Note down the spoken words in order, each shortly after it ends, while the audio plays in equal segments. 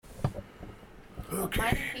Okay.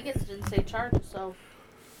 Mine, he didn't say charge, so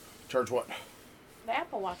Charge what? the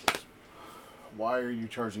Apple Watches. Why are you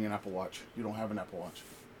charging an Apple Watch? You don't have an Apple Watch.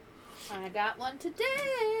 I got one today.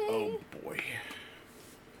 Oh, boy.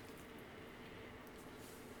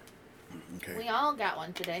 Okay. We all got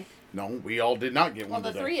one today. No, we all did not get one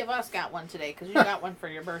Well, the today. 3 of us got one today because you got one for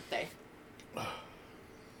your birthday.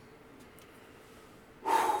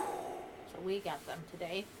 So we got them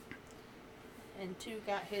today. And 2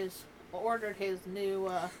 ordered his new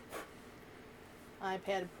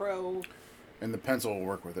iPad Pro. And the pencil will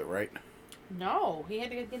work with it, right? No, he had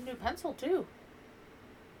to get a new pencil too.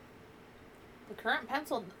 The current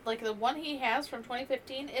pencil, like the one he has from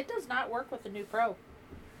 2015, it does not work with the new Pro.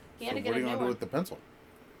 He had to get a new one. What are you going to do with the pencil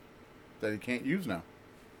that he can't use now?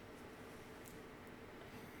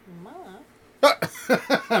 Ma.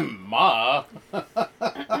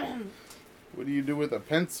 What do you do with a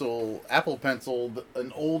pencil, Apple pencil,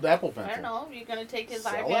 an old Apple pencil? I don't know. You're going to take his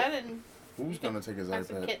Sell iPad it? and... Who's going to take his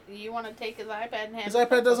iPad? You want to take his iPad and have... His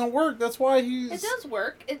iPad doesn't work. That's why he's... It does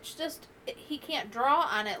work. It's just he can't draw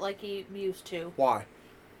on it like he used to. Why?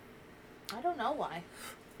 I don't know why.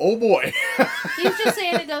 Oh, boy. He's just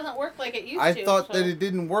saying it doesn't work like it used to. I thought that it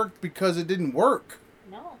didn't work because it didn't work.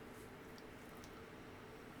 No.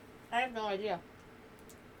 I have no idea.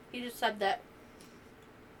 He just said that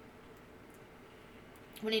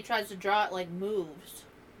when he tries to draw, it like moves,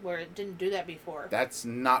 where it didn't do that before. That's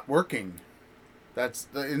not working.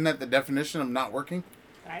 Isn't that the definition of not working?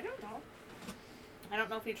 I don't know. I don't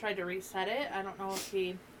know if he tried to reset it. I don't know if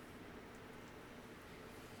he...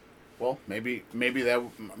 Well, maybe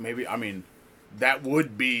that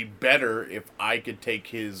would be better if I could take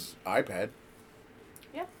his iPad.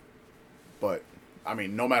 Yeah. But, I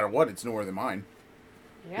mean, no matter what, it's newer than mine.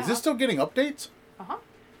 Yeah. Is this still getting updates? Uh-huh.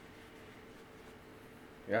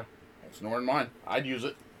 Yeah. It's newer than mine. I'd use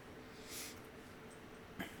it.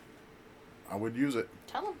 I would use it.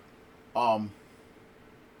 Tell him.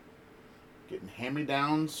 Getting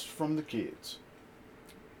hand-me-downs from the kids.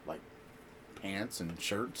 Like pants and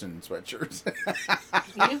shirts and sweatshirts.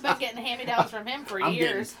 You've been getting hand-me-downs from him for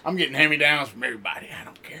years. I'm getting hand-me-downs from everybody. I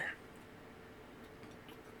don't care.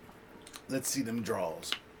 Let's see them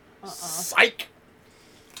draws. Psych!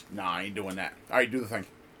 Nah, I ain't doing that. Alright, do the thing.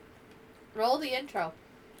 Roll the intro.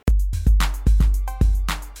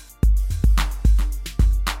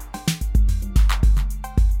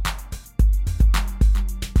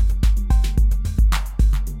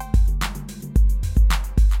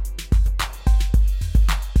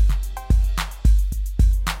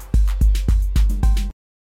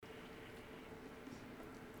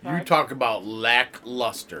 You talk about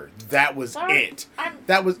lackluster. That was it.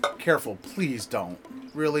 That was... Careful. Please don't.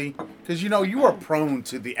 Really? Because, you are prone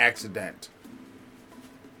to the accident.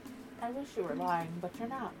 I wish you were lying, but you're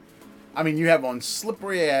not. I mean, you have on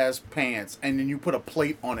slippery-ass pants, and then you put a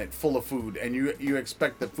plate on it full of food, and you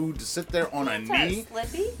expect the food to sit there on a knee?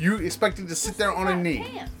 Slippy? You expect it to sit there on a knee.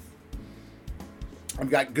 Pants. I've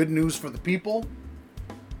got good news for the people.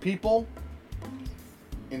 People,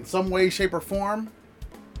 in some way, shape, or form,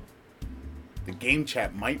 the game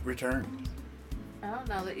chat might return. I don't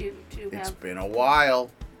know that you two have... It's been a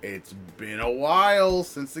while. It's been a while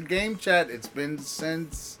since the game chat. It's been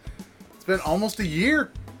almost a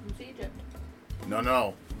year. Since Egypt.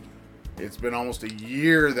 No. It's been almost a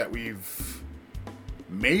year that we've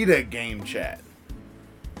made a game chat.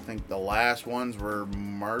 I think the last ones were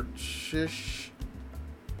March-ish.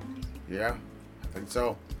 Yeah, I think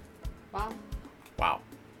so. Wow.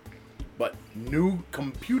 But new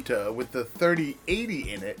computer with the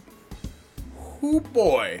 3080 in it. Hoo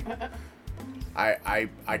boy.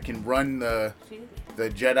 I can run the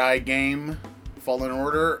Jedi game Fallen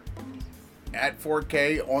Order at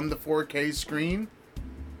 4K on the 4K screen.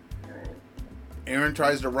 Aaron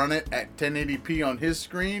tries to run it at 1080p on his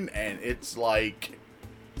screen, and it's like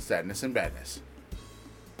sadness and badness.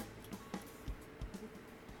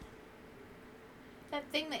 That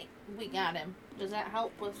thing that we got him, does that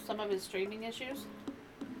help with some of his streaming issues?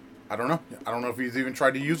 I don't know. I don't know if he's even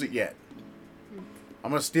tried to use it yet. I'm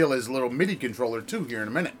going to steal his little MIDI controller, too, here in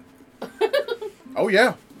a minute. Oh,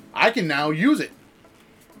 yeah. I can now use it.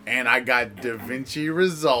 And I got DaVinci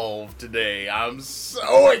Resolve today. I'm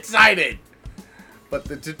so excited. But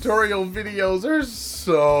the tutorial videos are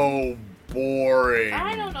so boring.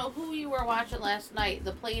 I don't know who you were watching last night.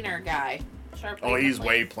 The planer guy. Oh, he's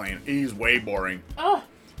way plain. He's way boring. Oh.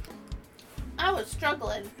 I was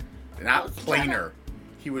struggling. Not planer.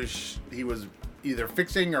 He was either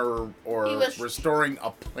fixing or restoring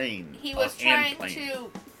a plane. He was trying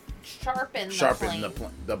to sharpen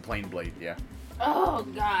the plane blade, yeah. Oh,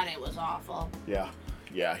 God, it was awful. Yeah.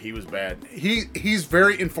 Yeah, he was bad. He's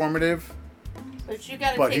very informative. But you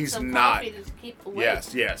got to But take he's some not. coffee to keep awake.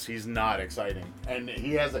 Yes, he's not exciting. And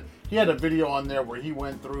he had a video on there where he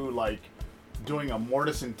went through like doing a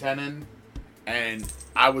mortise and tenon, and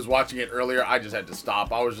I was watching it earlier. I just had to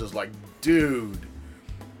stop. I was just like, dude.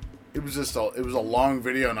 It was a long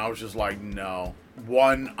video, and I was just like, no.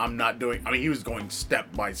 One, I'm not doing. I mean, he was going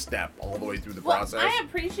step by step all the way through the process. I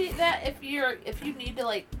appreciate that if you need to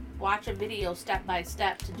like watch a video step by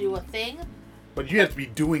step to do a thing. But you have to be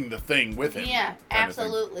doing the thing with him. Yeah,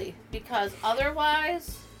 absolutely. Because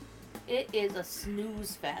otherwise, it is a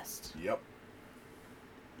snooze fest. Yep.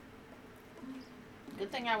 Good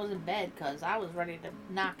thing I was in bed because I was ready to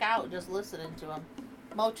knock out just listening to him.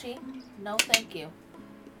 Mochi, no thank you.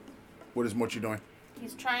 What is Mochi doing?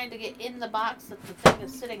 He's trying to get in the box that the thing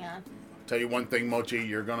is sitting on. Tell you one thing, Mochi,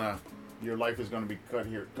 your life is gonna be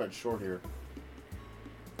cut short here.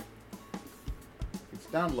 It's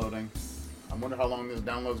downloading. I wonder how long this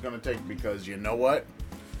download is gonna take because you know what?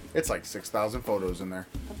 It's like 6,000 photos in there.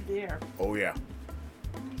 Oh dear. Oh yeah.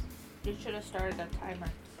 You should have started a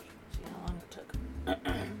timer. See how long it took.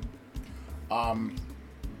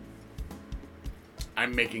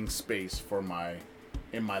 I'm making space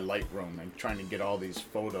in my Lightroom and trying to get all these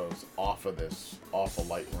photos off of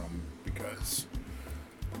Lightroom because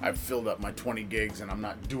I've filled up my 20 gigs and I'm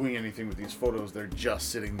not doing anything with these photos. They're just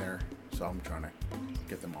sitting there. So I'm trying to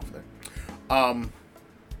get them off there.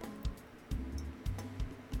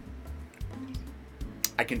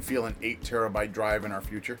 I can feel an 8 terabyte drive in our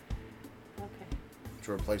future. Okay.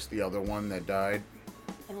 To replace the other one that died.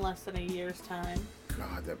 In less than a year's time.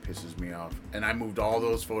 God, that pisses me off. And I moved all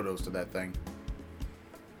those photos to that thing.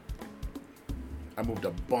 I moved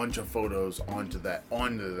a bunch of photos onto that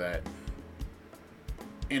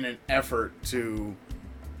in an effort to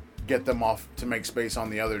get them off to make space on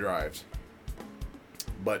the other drives.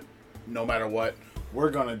 But no matter what,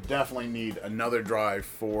 we're going to definitely need another drive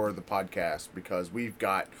for the podcast because we've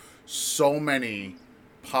got so many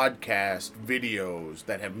podcast videos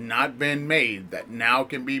that have not been made that now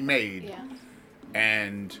can be made. Yeah.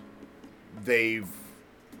 And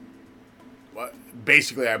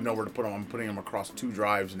basically I have nowhere to put them. I'm putting them across 2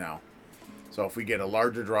 drives now. So if we get a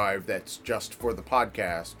larger drive that's just for the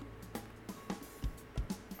podcast,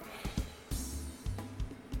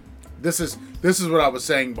 this is what I was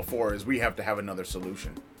saying before is we have to have another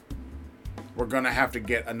solution. We're going to have to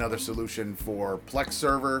get another solution for Plex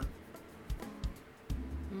server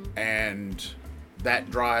and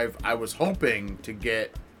that drive. I was hoping to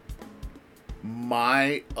get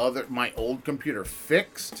my old computer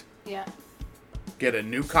fixed. Yeah. Get a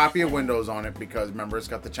new copy of Windows on it because remember it's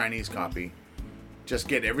got the Chinese copy. Just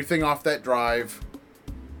get everything off that drive.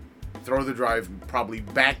 Throw the drive probably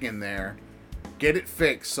back in there. Get it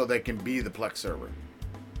fixed so they can be the Plex server.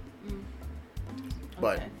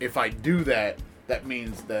 But Okay. if I do that, that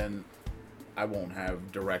means then I won't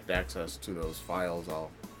have direct access to those files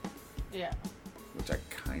Yeah. which I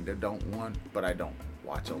kind of don't want, but I don't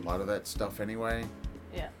watch a lot of that stuff anyway.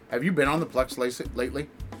 Yeah. Have you been on the Plex lately?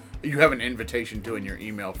 You have an invitation to in your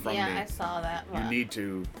email from me. Yeah, I saw that. You need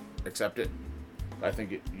to accept it. I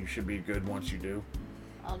think you should be good once you do.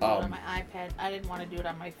 I'll do it on my iPad. I didn't want to do it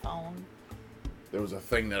on my phone. There was a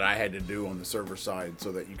thing that I had to do on the server side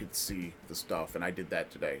so that you could see the stuff, and I did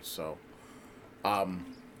that today. So,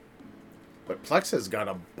 but Plex has got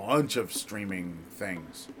a bunch of streaming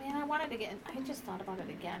things. Man, I wanted to get in. I just thought about it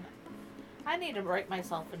again. I need to write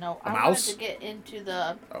myself a note. A I mouse? wanted to get into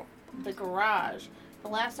the garage. The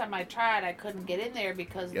last time I tried, I couldn't get in there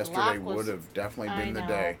because Yesterday the lock was... would have definitely been the know.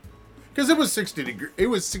 day. Because it was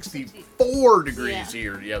 64 degrees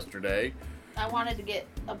here yesterday. I wanted to get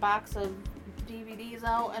a box of DVDs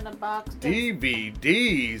out and a box of...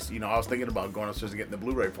 DVDs? You know, I was thinking about going upstairs and getting the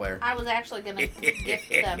Blu-ray player. I was actually going to gift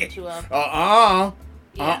them to a...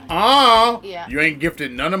 Yeah. You ain't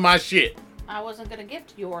gifted none of my shit. I wasn't going to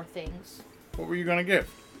gift your things. What were you going to gift?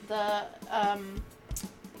 The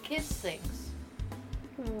kids things.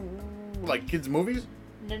 Like kids' movies?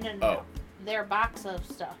 No. Oh. Their box of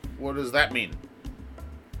stuff. What does that mean?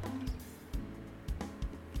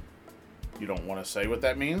 You don't want to say what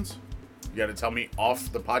that means? You got to tell me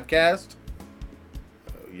off the podcast?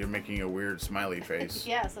 You're making a weird smiley face.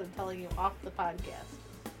 Yes, I'm telling you off the podcast.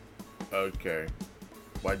 Okay.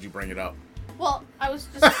 Why'd you bring it up? Well, I was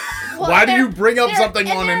just... Why do you bring up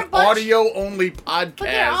something on an audio-only podcast? But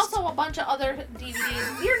there are also a bunch of other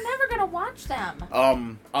DVDs. You're never going to watch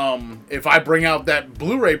them. If I bring out that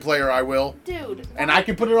Blu-ray player, I will. Dude. And I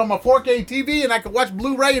can put it on my 4K TV and I can watch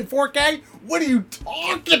Blu-ray in 4K? What are you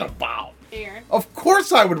talking about? Aaron. Of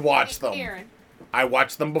course I would watch them. Aaron, I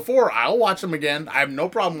watched them before. I'll watch them again. I have no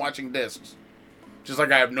problem watching discs. Just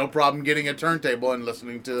like I have no problem getting a turntable and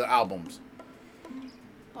listening to albums.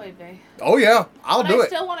 Oy vey. Oh, yeah. I'll do I it.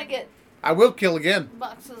 still want to get I will kill again.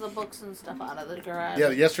 boxes of books and stuff out of the garage. Yeah,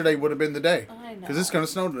 yesterday would have been the day. I know. Because it's going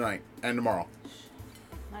to snow tonight and tomorrow.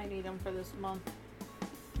 I need them for this month.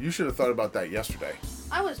 You should have thought about that yesterday.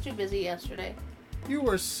 I was too busy yesterday. You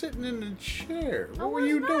were sitting in the chair. I What were was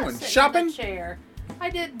you not doing? sitting Shopping? in the chair. I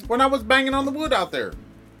did. When I was banging on the wood out there.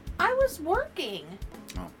 I was working.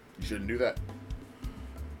 Oh, you shouldn't do that.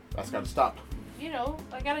 That's got to stop. You know,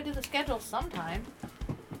 I got to do the schedule sometime.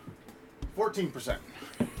 14%.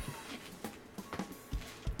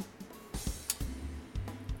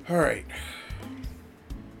 All right.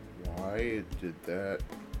 Why it did that?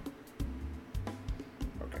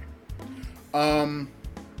 Okay.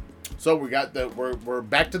 So we got we're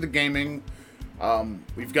back to the gaming.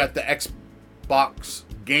 We've got the Xbox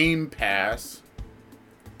Game Pass,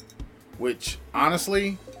 which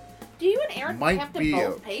honestly, Do you and Aaron might have to be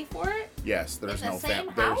both pay for it? yes, there's In the no same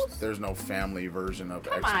house? there's no family version of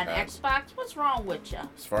Come X on, Pass. Xbox. What's wrong with you?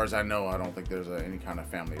 As far as I know, I don't think there's any kind of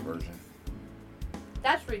family version.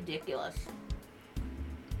 That's ridiculous.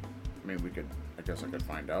 I mean, I guess I could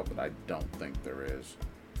find out, but I don't think there is.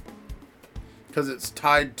 Because it's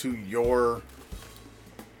tied to your...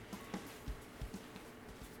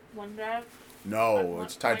 OneDrive. No,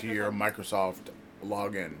 it's tied to Microsoft? your Microsoft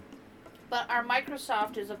login. But our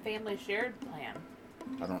Microsoft is a family shared plan.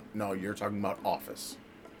 I don't... No, you're talking about Office.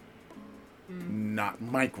 Not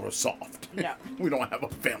Microsoft. No. We don't have a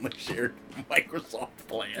family shared Microsoft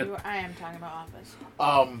plan. I am talking about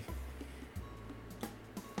Office.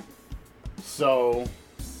 So...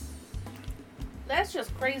 That's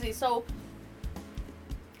just crazy. So,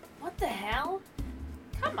 what the hell?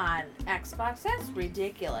 Come on, Xbox. That's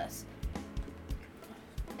ridiculous.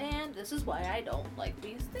 And this is why I don't like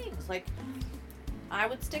these things. Like, I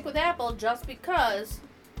would stick with Apple just because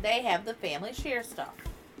they have the family share stuff.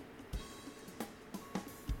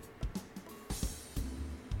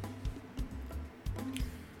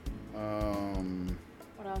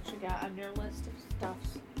 What else you got on your list of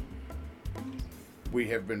stuffs? We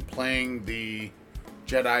have been playing the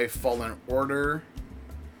Jedi Fallen Order.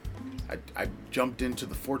 I jumped into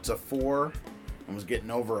the Forza 4 and was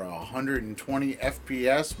getting over 120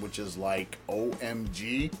 FPS, which is like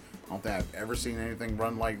OMG. I don't think I've ever seen anything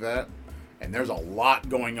run like that. And there's a lot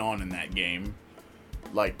going on in that game.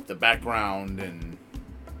 Like the background and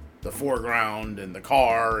the foreground and the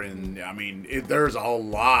car. And I mean, there's a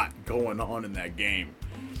lot going on in that game.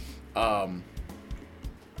 And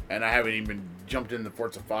I haven't even jumped into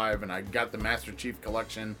Forza 5, and I got the Master Chief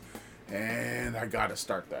Collection, and I gotta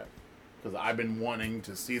start that. Because I've been wanting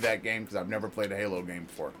to see that game, because I've never played a Halo game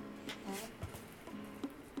before.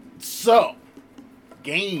 So,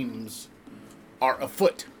 games are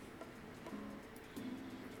afoot.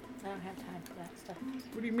 I don't have time for that stuff.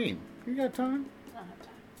 What do you mean? You got time? I don't have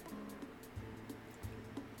time.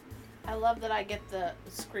 I love that I get the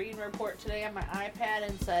screen report today on my iPad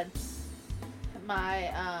and said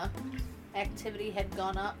my activity had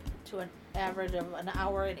gone up to an average of an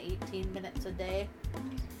hour and 18 minutes a day.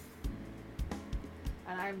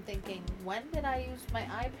 And I'm thinking, when did I use my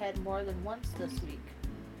iPad more than once this week?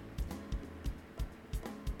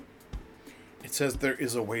 It says there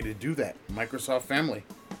is a way to do that. Microsoft Family.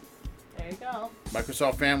 There you go.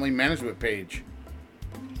 Microsoft Family Management page.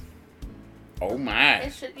 Oh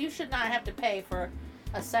my. You should not have to pay for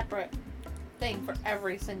a separate thing for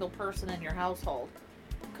every single person in your household.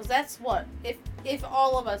 Because that's what, if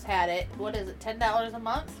all of us had it, what is it, $10 a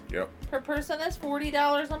month? Yep. Per person, that's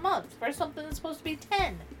 $40 a month for something that's supposed to be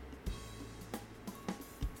 $10.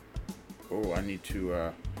 Oh, I need to,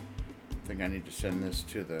 I think I need to send this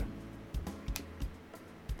to the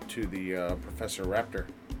Professor Raptor.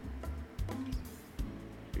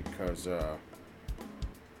 Because,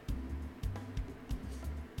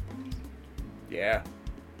 yeah.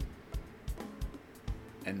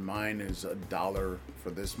 And mine is $1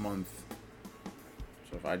 for this month.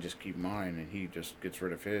 So if I just keep mine and he just gets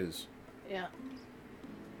rid of his. Yeah.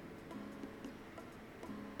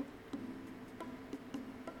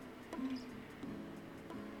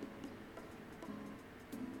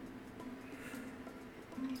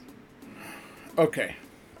 Okay.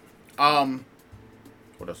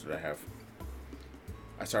 What else did I have?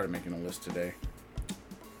 I started making a list today.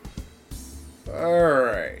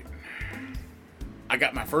 Alright. I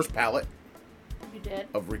got my first pallet You did?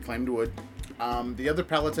 of reclaimed wood. The other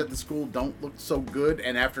pallets at the school don't look so good,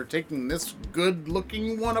 and after taking this good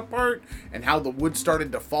looking one apart and how the wood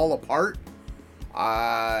started to fall apart,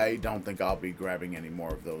 I don't think I'll be grabbing any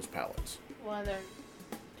more of those pallets. Well, they're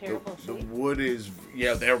terrible The shape. wood is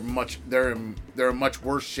they're in much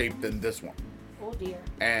worse shape than this one. Oh dear.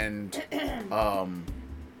 And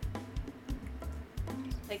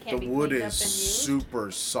They can't the be wood cleaned up is and used.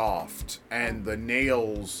 super soft, and the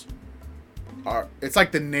nails are. It's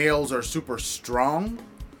like the nails are super strong,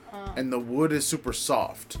 and the wood is super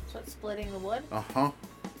soft. So it's splitting the wood.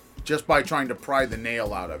 Just by trying to pry the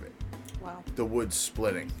nail out of it, Wow. the wood's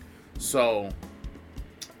splitting. So,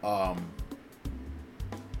 I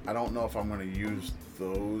don't know if I'm going to use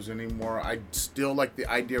those anymore. I still like the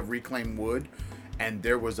idea of reclaimed wood, and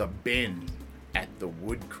there was a bin at the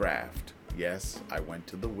Woodcraft. Yes, I went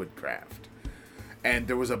to the Woodcraft. And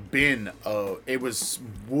there was a bin of, it was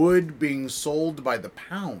wood being sold by the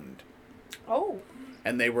pound. Oh.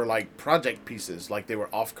 And they were like project pieces, like they were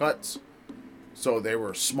offcuts. So they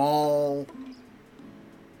were small,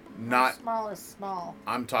 not... How small is small?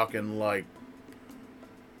 I'm talking like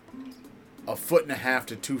 1.5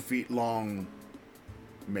 to 2 feet long,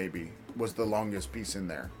 maybe, was the longest piece in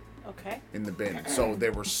there. Okay. In the bin. So they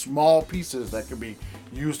were small pieces that could be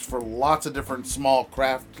used for lots of different small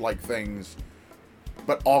craft-like things,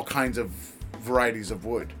 but all kinds of varieties of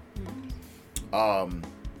wood.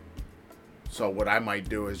 So what I might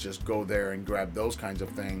do is just go there and grab those kinds of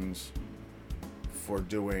things for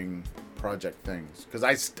doing project things.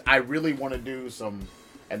 Because I really want to do some,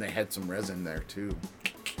 and they had some resin there too.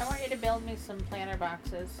 I want you to build me some planter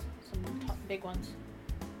boxes, some big ones.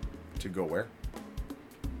 To go where?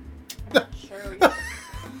 I'm not sure yet.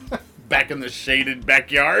 Back in the shaded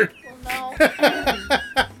backyard? Well, no.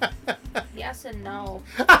 Yes and no.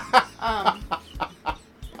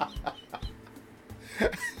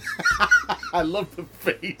 I love the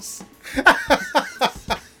face.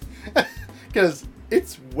 Because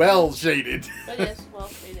it's well shaded. It is well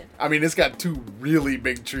shaded. I mean, it's got 2 really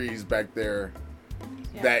big trees back there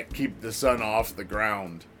Yeah. that keep the sun off the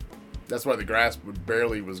ground. That's why the grass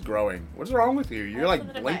barely was growing. What's wrong with you? You're like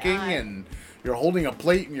Something in my blinking eye. and you're holding a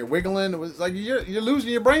plate and you're wiggling. It was like you're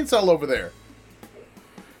losing your brain cell over there.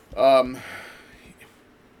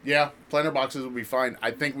 Yeah, planter boxes will be fine.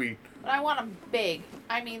 I think But I want them big.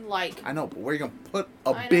 I mean, like, I know, but where are you going to put a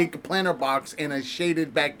I big planter box in a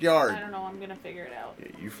shaded backyard? I don't know. I'm going to figure it out. Yeah,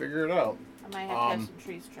 you figure it out. I might have to have some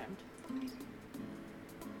trees trimmed.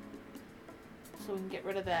 So we can get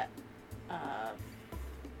rid of that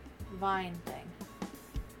vine thing.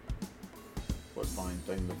 What vine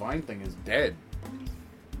thing? The vine thing is dead.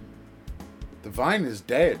 The vine is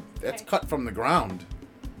dead. That's Okay. cut from the ground.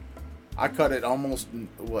 I cut it almost,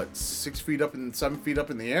 6 feet up and 7 feet up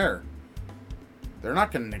in the air. They're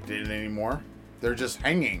not connected anymore. They're just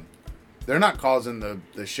hanging. They're not causing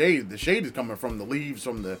the shade. The shade is coming from the leaves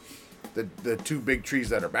from the 2 big trees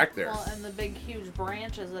that are back there. Well, and the big, huge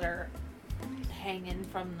branches that are hanging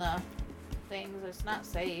from the things. It's not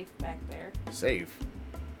safe back there. Safe.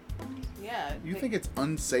 Yeah. You think it's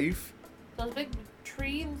unsafe? those big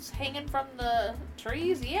trees hanging from the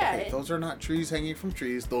trees? Yeah. Hey, those are not trees hanging from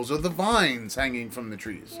trees. Those are the vines hanging from the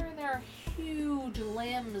trees. Here there are huge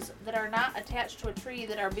limbs that are not attached to a tree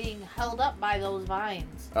that are being held up by those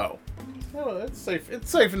vines. Oh. Oh, it's safe. It's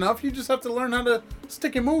safe enough. You just have to learn how to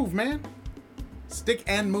stick and move, man. Stick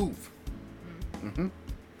and move.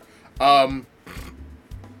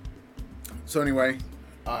 So anyway,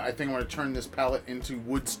 I think I'm going to turn this pallet into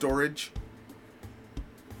wood storage.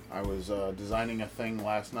 I was designing a thing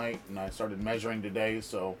last night, and I started measuring today,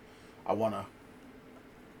 so I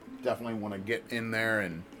definitely want to get in there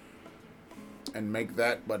and make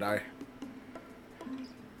that, but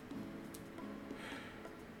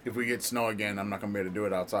if we get snow again, I'm not going to be able to do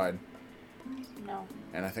it outside. No.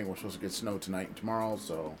 And I think we're supposed to get snow tonight and tomorrow,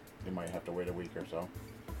 so they might have to wait a week or so.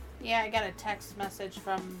 Yeah, I got a text message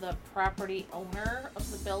from the property owner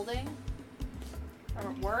of the building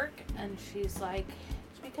or at work, and she's like,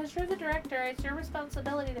 because you're the director, it's your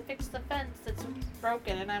responsibility to fix the fence that's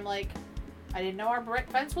broken. And I'm like, I didn't know our brick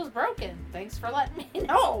fence was broken. Thanks for letting me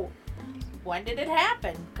know. When did it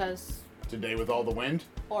happen? Because... Today with all the wind?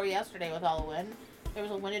 Or yesterday with all the wind. There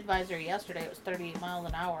was a wind advisory yesterday. It was 38 miles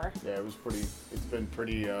an hour. Yeah, it's been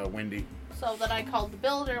pretty windy. So then I called the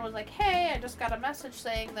builder and was like, hey, I just got a message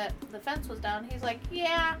saying that the fence was down. He's like,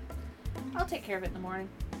 yeah, I'll take care of it in the morning.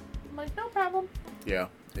 I'm like, no problem. Yeah,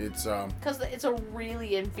 it's Because it's a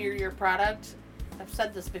really inferior product. I've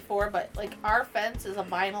said this before, but like our fence is a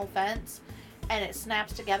vinyl fence and it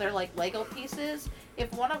snaps together like Lego pieces.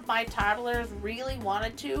 If one of my toddlers really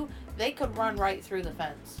wanted to, they could run right through the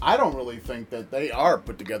fence. I don't really think that they are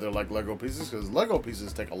put together like Lego pieces, because Lego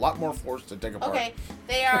pieces take a lot more force to take apart. Okay,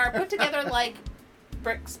 they are put together like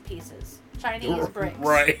bricks pieces. Chinese bricks.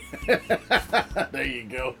 Right. There you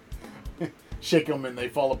go. Shake them and they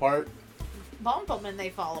fall apart. Bump them and they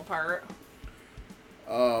fall apart.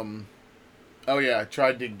 Oh yeah, I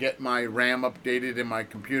tried to get my RAM updated in my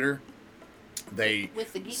computer. They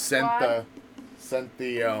With the Geek sent Squad?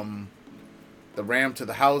 the RAM to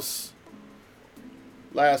the house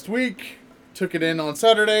last week. Took it in on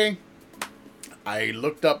Saturday. I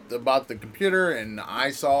looked up about the computer and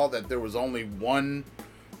I saw that there was only one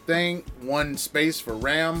space for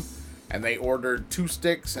RAM, and they ordered 2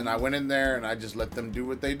 sticks, and I went in there and I just let them do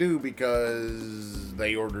what they do because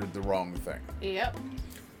they ordered the wrong thing. Yep.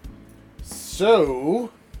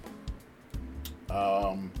 So,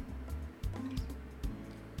 I'll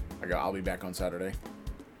be back on Saturday.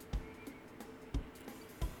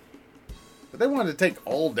 But they wanted to take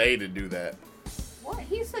all day to do that. What?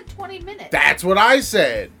 He said 20 minutes. That's what I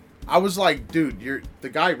said. I was like, dude, you're the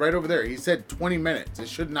guy right over there. He said 20 minutes. It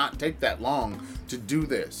should not take that long to do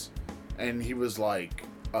this. And he was like,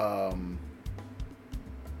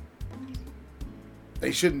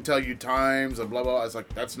 they shouldn't tell you times and blah, blah, blah. I was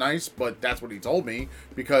like, that's nice, but that's what he told me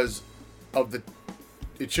because of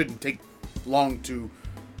it shouldn't take long to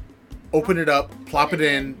open it up, plop it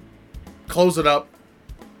in, close it up,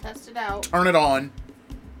 test it out, turn it on,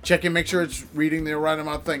 check and make sure it's reading the right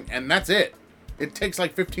amount of thing, and that's it. It takes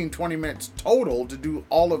like 15-20 minutes total to do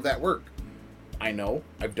all of that work. I know,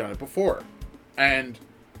 I've done it before. And,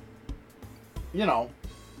 you know,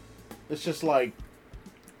 it's just like,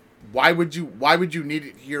 why would you need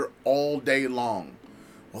it here all day long?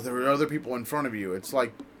 Well, there were other people in front of you. It's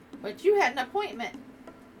like... But you had an appointment.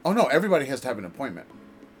 Oh no, everybody has to have an appointment.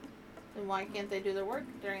 Then why can't they do their work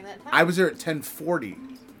during that time? I was there at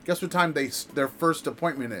 10:40. Guess what time their first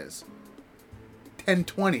appointment is?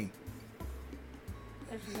 10:20.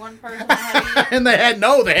 There's one person ahead of you. And they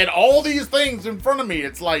had all these things in front of me.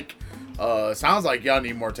 It's like, sounds like y'all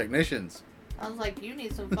need more technicians. I was like, you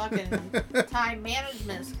need some fucking time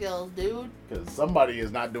management skills, dude. Because somebody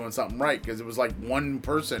is not doing something right. Because it was like one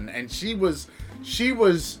person, and she was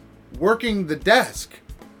working the desk.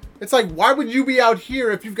 It's like, why would you be out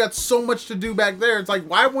here if you've got so much to do back there? It's like,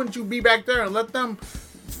 why wouldn't you be back there and let them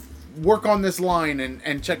work on this line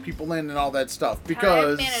and check people in and all that stuff?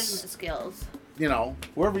 Because time management skills. You know,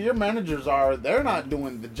 whoever your managers are, they're not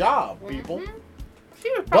doing the job, people. Mm-hmm.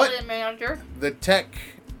 She was probably the manager. The tech,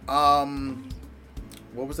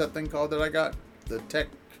 what was that thing called that I got? The tech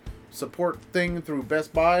support thing through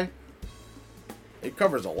Best Buy. It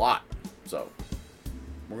covers a lot, so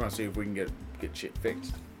we're gonna see if we can get shit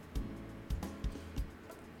fixed.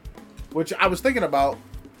 Which I was thinking about,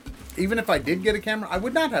 even if I did get a camera, I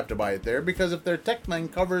would not have to buy it there, because if their tech thing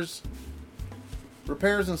covers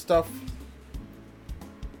repairs and stuff,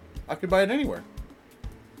 I could buy it anywhere.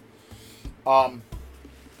 I've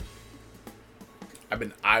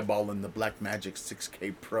been eyeballing the Blackmagic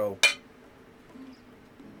 6K Pro.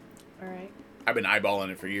 Alright. I've been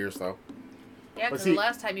eyeballing it for years, though. Yeah, because the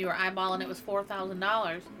last time you were eyeballing it was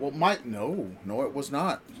 $4,000. Well, no, it was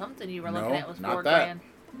not. Something you were looking at was not $4,000.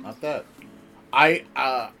 Not that.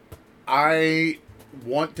 I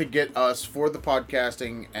want to get us, for the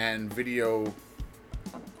podcasting and video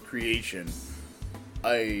creation,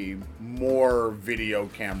 a more video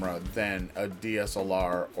camera than a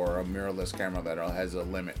DSLR or a mirrorless camera that has a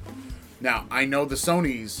limit. Now, I know the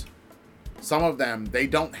Sonys, some of them, they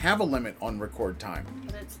don't have a limit on record time.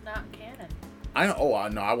 But it's not Canon. I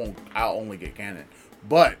won't. I'll only get Canon.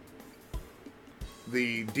 But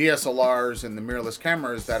the DSLRs and the mirrorless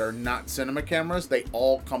cameras that are not cinema cameras, they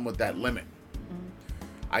all come with that limit.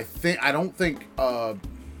 Mm-hmm. I don't think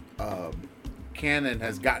Canon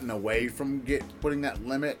has gotten away from putting that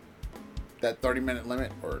limit, that 30-minute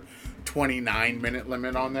limit or 29-minute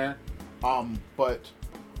limit on there. But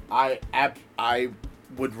I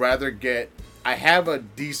would rather get. I have a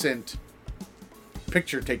decent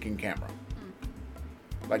picture-taking camera.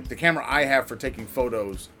 Like, the camera I have for taking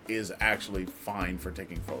photos is actually fine for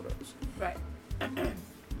taking photos. Right.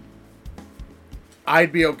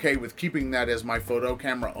 I'd be okay with keeping that as my photo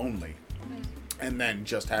camera only. And then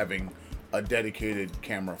just having a dedicated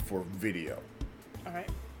camera for video. Alright.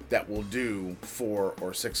 That will do 4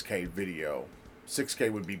 or 6K video.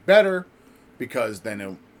 6K would be better, because then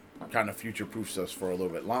it kind of future-proofs us for a little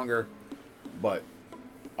bit longer. But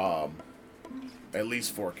at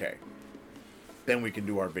least 4K. Then we can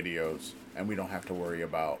do our videos, and we don't have to worry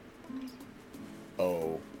about,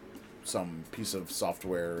 some piece of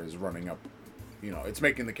software is running up. You know, it's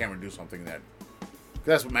making the camera do something that...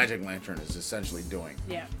 That's what Magic Lantern is essentially doing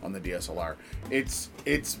on the DSLR. It's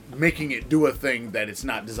making it do a thing that it's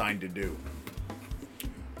not designed to do.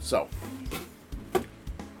 So,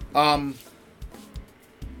 I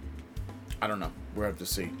don't know. We'll have to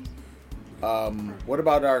see. What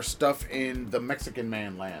about our stuff in the Mexican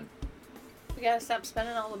man land? We gotta stop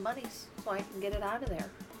spending all the monies so I can get it out of there.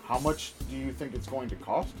 How much do you think it's going to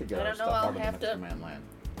cost to get I our don't know, stuff I'll out of the have to- Mexican man land?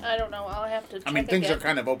 I don't know. I'll have to check I mean, things again. are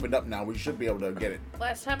kind of opened up now. We should be able to get it.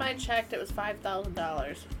 Last time I checked, it was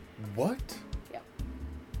 $5,000. What? Yep.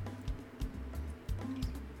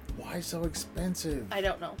 Why so expensive? I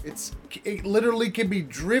don't know. It literally can be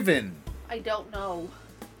driven. I don't know.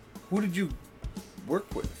 Who did you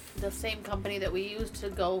work with? The same company that we used to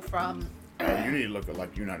go from. Oh, you need to look at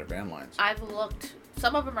like United Van Lines. I've looked.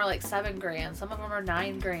 Some of them are like $7,000. Some of them are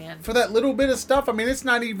 $9,000. For that little bit of stuff, I mean, it's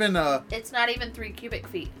not even It's not even 3 cubic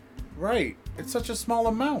feet. right. It's such a small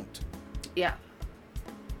amount. Yeah.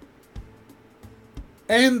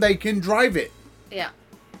 And they can drive it. Yeah.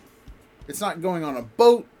 It's not going on a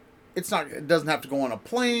boat. It doesn't have to go on a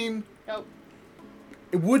plane. Nope.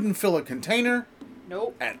 It wouldn't fill a container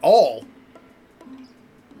Nope. at all.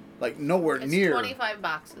 Like nowhere It's near. 25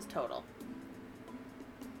 boxes total.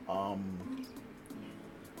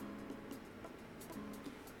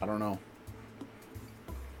 I don't know.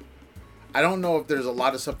 I don't know if there's a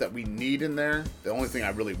lot of stuff that we need in there. The only thing I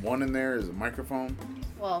really want in there is a microphone.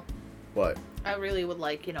 Well, But I really would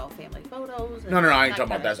like, family photos. And no, I ain't talking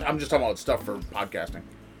kinda about that. stuff. I'm just talking about stuff for podcasting.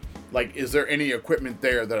 Like, is there any equipment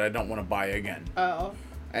there that I don't want to buy again? Oh.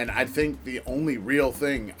 And I think the only real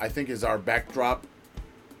thing, is our backdrop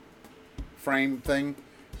frame thing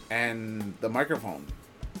and the microphone.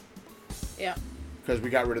 Yeah. Because we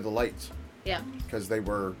got rid of the lights. Yeah. Because they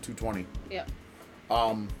were 220. Yeah.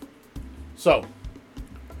 So,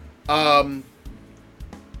 I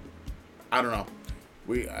don't know.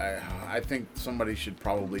 I think somebody should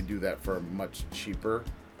probably do that for much cheaper.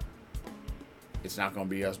 It's not going to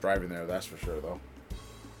be us driving there, that's for sure, though.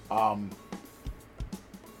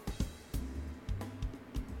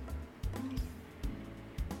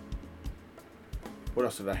 What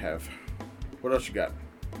else did I have? What else you got?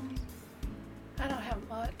 I don't have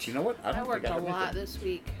much. You know what? I don't worked think a have lot anything. this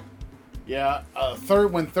week. Yeah,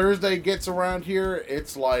 when Thursday gets around here,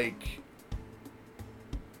 it's like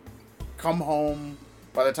come home.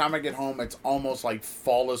 By the time I get home, it's almost like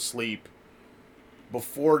fall asleep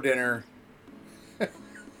before dinner.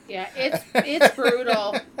 Yeah, it's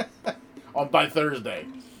brutal. By Thursday.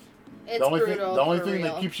 It's the only brutal. for thing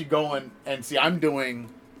real. that keeps you going, and see, I'm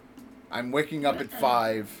waking up at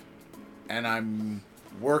 5, and I'm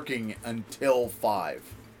working until 5.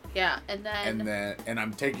 Yeah, and then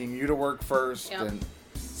I'm taking you to work first, Yep. and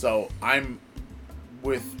so I'm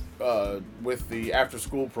with the after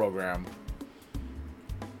school program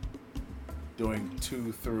doing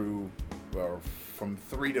from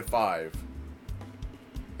 3 to 5.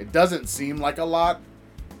 It doesn't seem like a lot,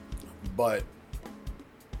 but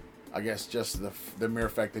I guess just the mere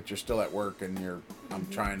fact that you're still at work and I'm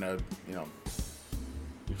trying to, you're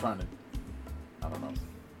trying to, I don't know,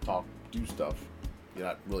 talk, do stuff. You're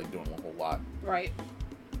not really doing a whole lot. right.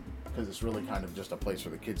 Because it's really kind of just a place for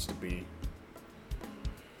the kids to be.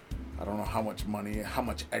 I don't know how much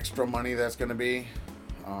extra money that's going to be.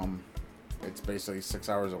 It's basically 6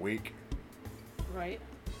 hours a week. Right.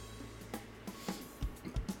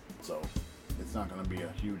 So it's not going to be a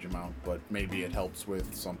huge amount, but maybe it helps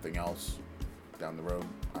with something else down the road.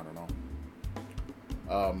 I don't know.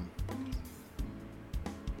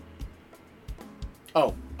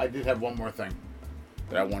 Oh, I did have one more thing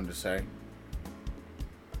that I wanted to say.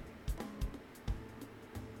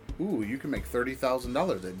 Ooh, you can make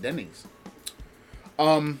 $30,000 at Denny's.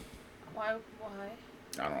 Why?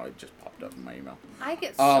 I don't know, it just popped up in my email. I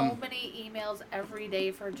get so many emails every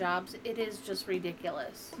day for jobs. It is just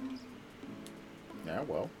ridiculous. Yeah,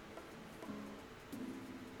 well.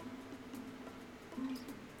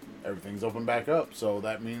 Everything's open back up, so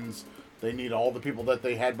that means they need all the people that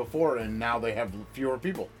they had before, and now they have fewer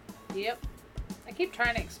people. Yep. I keep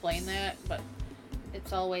trying to explain that, but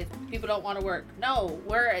it's always people don't want to work. No,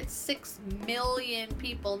 we're at 6 million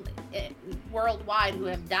people worldwide who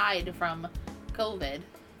have died from COVID.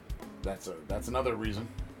 That's another reason.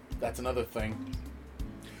 That's another thing.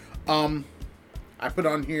 I put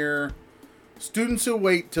on here students who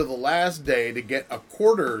wait till the last day to get a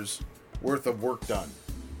quarter's worth of work done.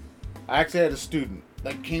 I actually had a student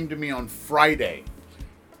that came to me on Friday,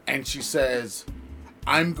 and she says,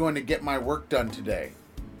 I'm going to get my work done today.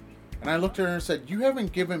 And I looked at her and said, you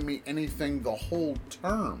haven't given me anything the whole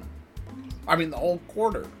term. I mean, the whole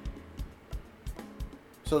quarter.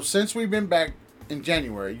 So since we've been back in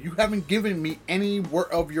January, you haven't given me any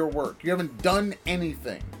of your work. You haven't done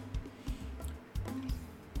anything.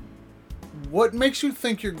 What makes you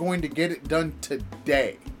think you're going to get it done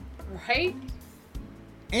today? Right?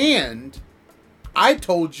 And I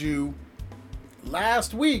told you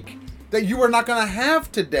last week that you were not going to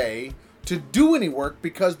have today to do any work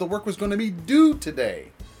because the work was going to be due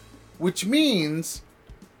today. Which means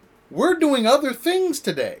we're doing other things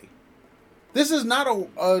today. This is not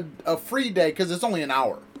a free day because it's only an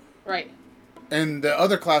hour. Right. And the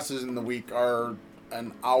other classes in the week are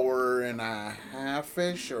an hour and a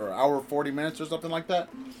half-ish or hour 40 minutes or something like that.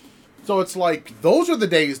 So it's like, those are the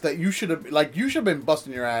days that you should have been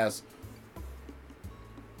busting your ass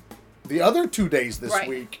the other 2 days this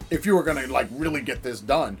week if you were going to, like, really get this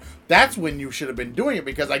done. That's when you should have been doing it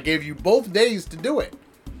because I gave you both days to do it.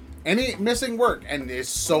 Any missing work. And there's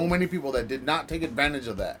so many people that did not take advantage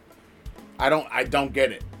of that. I don't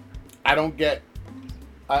get it. I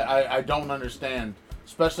don't understand.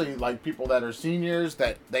 Especially, like, people that are seniors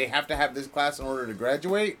that they have to have this class in order to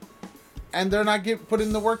graduate. And they're not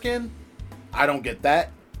putting the work in. I don't get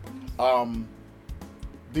that.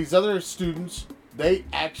 These other students, they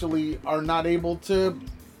actually are not able to,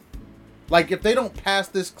 like, if they don't pass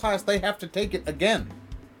this class, they have to take it again.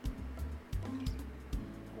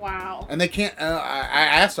 Wow. And they can't, I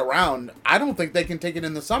asked around, I don't think they can take it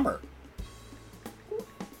in the summer.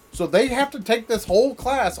 So they have to take this whole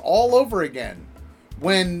class all over again.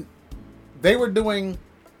 When they were doing,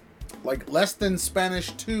 like, less than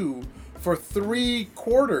Spanish 2 for 3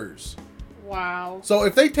 quarters. Wow. So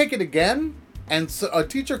if they take it again, and so a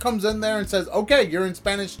teacher comes in there and says, okay, you're in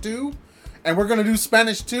Spanish 2, and we're going to do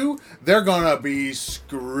Spanish 2, they're going to be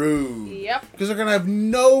screwed. Yep. Because they're going to have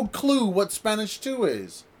no clue what Spanish 2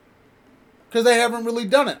 is. Because they haven't really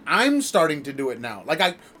done it. I'm starting to do it now. Like,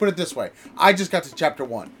 I put it this way. I just got to chapter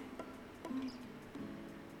 1.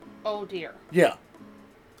 Oh, dear. Yeah.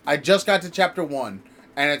 I just got to chapter 1.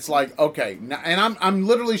 And it's like, okay. Now, and I'm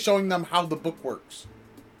literally showing them how the book works.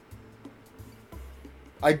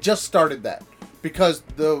 I just started that. Because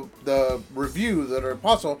the review, the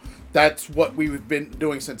Apostle, that's what we've been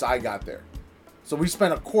doing since I got there. So we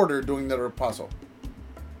spent a quarter doing the Apostle.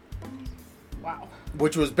 Wow.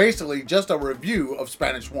 Which was basically just a review of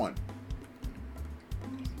Spanish 1.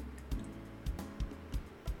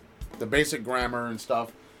 The basic grammar and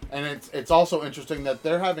stuff. And it's also interesting that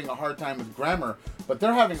they're having a hard time with grammar, but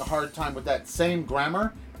they're having a hard time with that same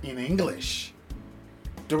grammar in English.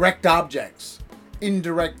 Direct objects.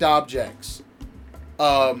 Indirect objects.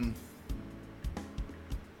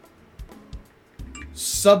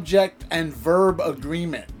 Subject and verb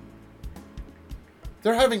agreement.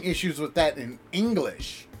 They're having issues with that in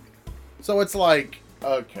English. So it's like,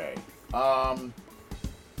 okay.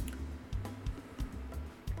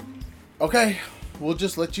 Okay, we'll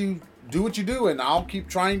just let you do what you do, and I'll keep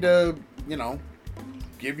trying to,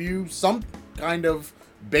 give you some kind of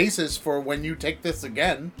basis for when you take this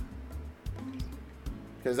again.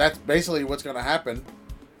 Because that's basically what's going to happen.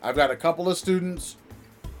 I've got a couple of students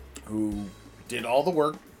who did all the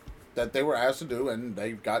work that they were asked to do, and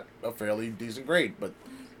they've got a fairly decent grade. But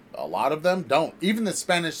a lot of them don't. Even the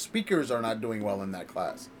Spanish speakers are not doing well in that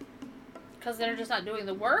class. Because they're just not doing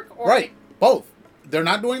the work? Or right. Both. They're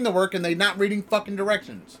not doing the work, and they're not reading fucking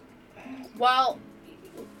directions. Well,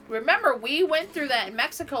 remember, we went through that in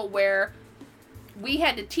Mexico where we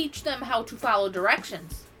had to teach them how to follow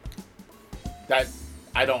directions. That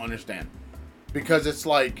I don't understand. Because it's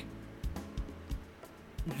like,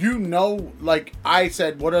 like I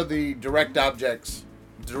said, what are the direct object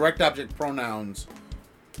pronouns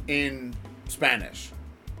in Spanish?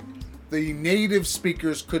 The native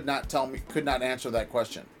speakers could not answer that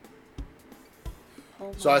question.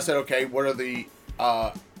 Oh, so I said, okay, what are the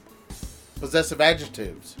possessive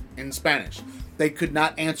adjectives in Spanish? They could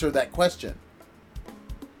not answer that question.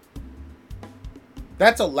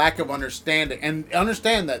 That's a lack of understanding. And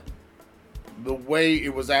understand that the way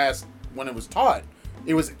it was asked when it was taught,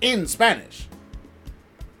 it was in Spanish.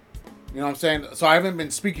 You know what I'm saying? So I haven't been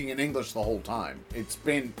speaking in English the whole time. It's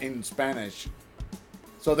been in Spanish.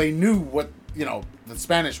 So they knew what, the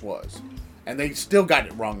Spanish was. And they still got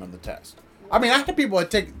it wrong on the test. I mean, I had people that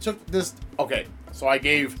took this. Okay, so I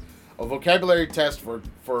gave a vocabulary test for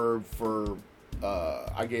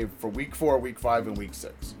week 4, week 5, and week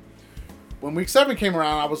 6. When week 7 came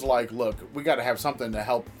around, I was like, look, we got to have something to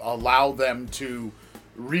help allow them to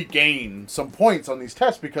regain some points on these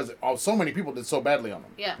tests because so many people did so badly on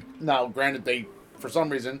them. Yeah. Now, granted, they, for some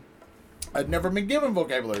reason, had never been given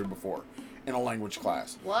vocabulary before in a language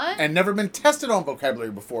class. What? And never been tested on vocabulary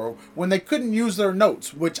before when they couldn't use their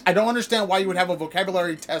notes, which I don't understand why you would have a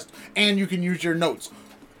vocabulary test and you can use your notes.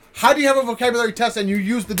 How do you have a vocabulary test and you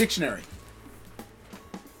use the dictionary?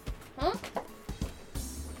 Huh?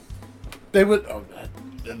 They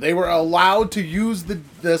were allowed to use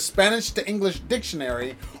the Spanish to English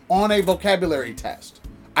dictionary on a vocabulary test.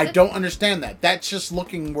 I don't understand that. That's just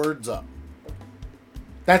looking words up.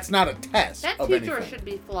 That's not a test. That of teacher anything. should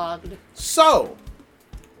be flogged. So,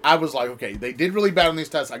 I was like, okay, they did really bad on these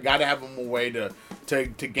tests. I got to have them a way to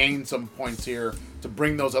gain some points here to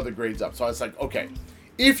bring those other grades up. So I was like, okay,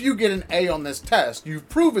 if you get an A on this test, you've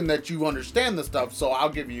proven that you understand the stuff. So I'll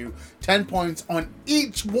give you 10 points on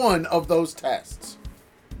each one of those tests.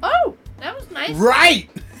 Oh, that was nice. Right.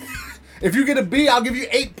 If you get a B, I'll give you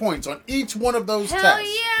 8 points on each one of those Hell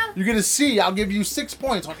tests. yeah. You get a C, I'll give you 6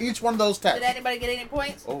 points on each one of those tests. Did anybody get any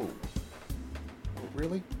points? Oh.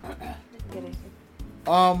 Really? Didn't get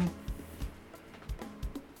anything.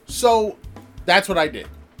 So that's what I did.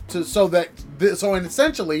 So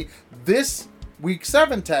essentially this week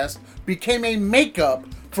 7 test became a makeup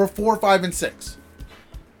for 4, 5, and 6.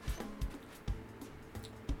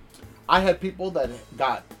 I had people that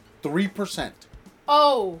got 3%,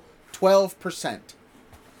 Oh. 12%,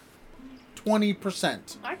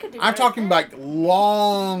 20%. I could do I'm better talking than like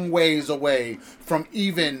long ways away from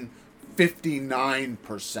even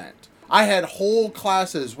 59%. I had whole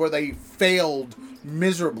classes where they failed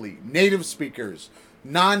miserably. Native speakers,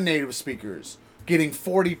 non-native speakers, getting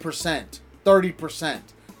 40%, 30%.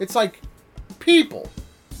 It's like, people,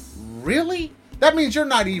 really? That means you're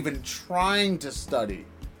not even trying to study.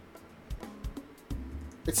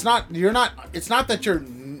 It's not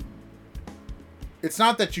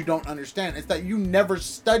that you don't understand. It's that you never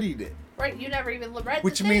studied it. Right, you never even read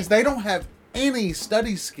Which the means thing. they don't have any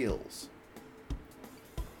study skills.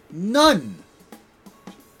 None.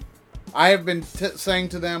 I have been saying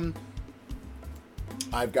to them,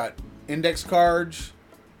 I've got index cards,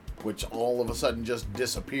 which all of a sudden just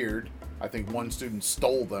disappeared. I think one student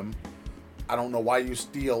stole them. I don't know why you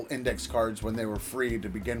steal index cards when they were free to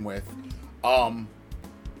begin with.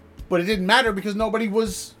 But it didn't matter because nobody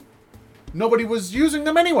was using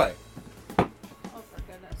them anyway. Oh, for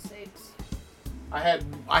goodness sakes. I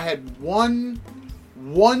had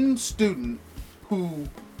one student who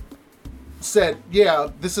said, yeah,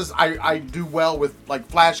 I do well with like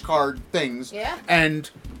flashcard things. Yeah. And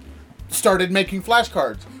started making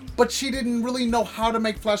flashcards. But she didn't really know how to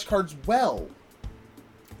make flashcards well.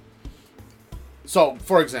 So,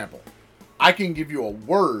 for example, I can give you a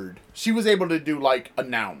word. She was able to do like a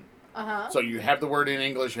noun. Uh-huh. So you have the word in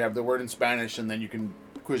English, you have the word in Spanish, and then you can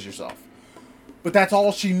quiz yourself. But that's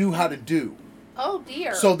all she knew how to do. Oh,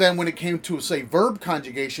 dear. So then when it came to, say, verb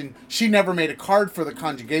conjugation, she never made a card for the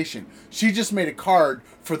conjugation. She just made a card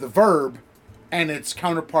for the verb and its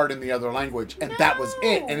counterpart in the other language. And that was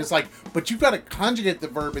it. And it's like, but you've got to conjugate the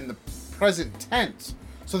verb in the present tense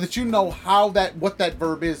so that you know what that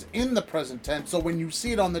verb is in the present tense. So when you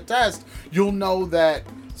see it on the test, you'll know that,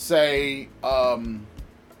 say,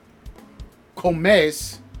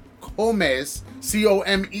 comes,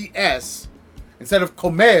 C-O-M-E-S, instead of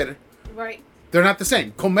comer, Right. they're not the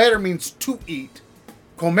same. Comer means to eat.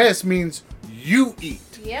 Comes means you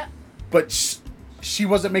eat. Yeah. But she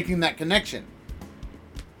wasn't making that connection.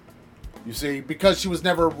 You see, because she was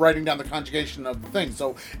never writing down the conjugation of the thing.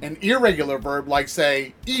 So an irregular verb, like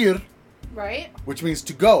say, ir, Right. which means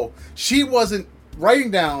to go, she wasn't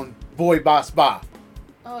writing down voy bas ba.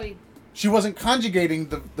 Oh, She wasn't conjugating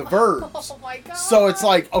the verbs. oh my God. So it's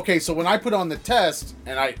like, okay, so when I put on the test,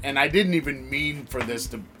 and I didn't even mean for this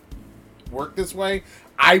to work this way,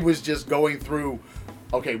 I was just going through,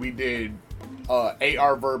 okay, we did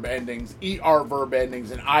AR verb endings, ER verb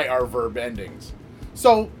endings, and IR verb endings.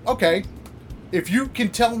 So, okay, if you can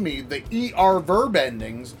tell me the ER verb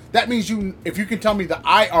endings, that means if you can tell me the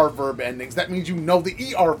IR verb endings, that means you know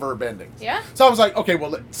the ER verb endings. Yeah. So I was like, okay,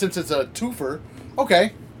 well, since it's a twofer,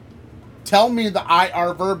 okay, tell me the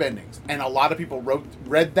IR verb endings. And a lot of people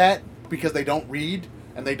read that because they don't read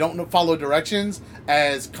and they don't follow directions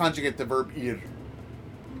as conjugate the verb ir.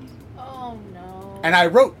 Oh, no. And I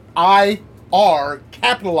wrote IR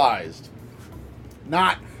capitalized,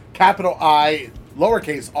 not capital I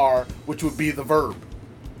lowercase r, which would be the verb.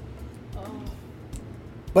 Oh.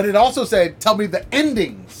 But it also said, tell me the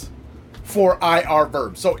endings for IR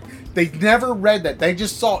verbs. So they never read that. They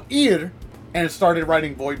just saw ir and started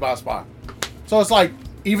writing voy bas ba. So it's like,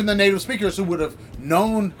 even the native speakers who would have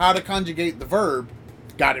known how to conjugate the verb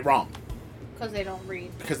got it wrong. Because they don't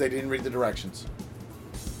read. Because they didn't read the directions.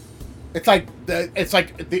 It's like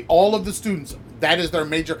all of the students, that is their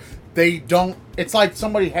major. They don't. It's like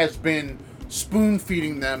somebody has been spoon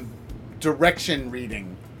feeding them direction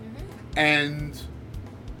reading, and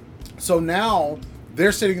so now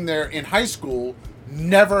they're sitting there in high school,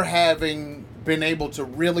 never having been able to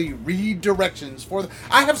really read directions for them.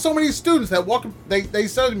 I have so many students that walk. They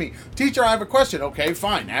said to me, "Teacher, I have a question." Okay,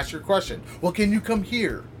 fine, ask your question. Well, can you come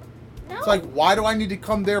here? No. It's like, why do I need to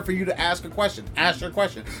come there for you to ask a question? Ask your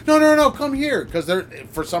question. No, come here. Because they're,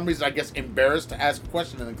 for some reason, I guess, embarrassed to ask a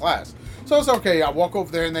question in the class. So it's okay. I walk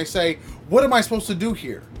over there and they say, what am I supposed to do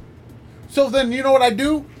here? So then, you know what I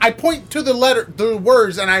do? I point to the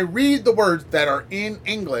words, and I read the words that are in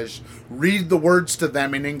English. Read the words to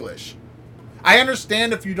them in English. I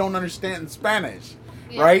understand if you don't understand in Spanish,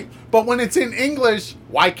 right? But when it's in English,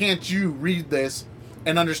 why can't you read this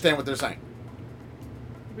and understand what they're saying?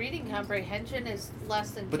 Reading comprehension is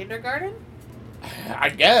less than kindergarten? I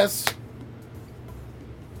guess.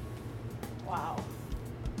 Wow.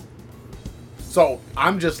 So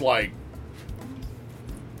I'm just like,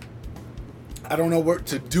 I don't know what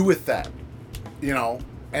to do with that, you know?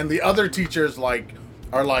 And the other teachers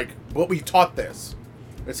are like, well, we taught this.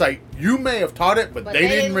 It's like, you may have taught it, but they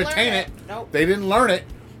didn't retain it. Nope. They didn't learn it.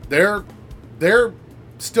 They're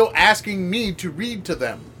still asking me to read to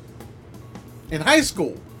them in high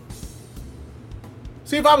school.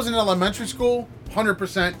 See, if I was in elementary school,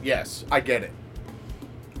 100% yes, I get it.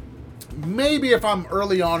 Maybe if I'm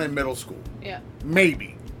early on in middle school. Yeah.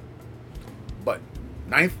 Maybe. But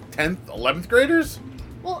 9th, 10th, 11th graders?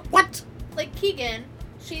 Well, What? like Keegan,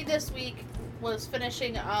 she this week was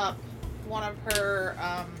finishing up one of her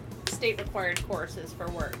state-required courses for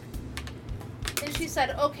work. And she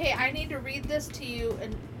said, okay, I need to read this to you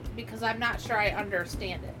and because I'm not sure I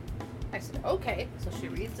understand it. I said, okay. So she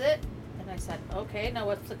reads it. And I said, okay, now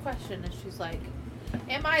what's the question? And she's like,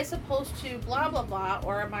 am I supposed to blah, blah, blah,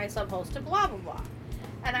 or am I supposed to blah, blah, blah?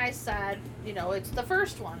 And I said, you know, it's the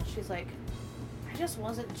first one. She's like, I just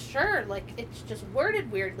wasn't sure. Like, it's just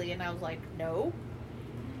worded weirdly. And I was like, no.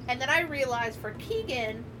 And then I realized for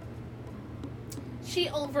Keegan, she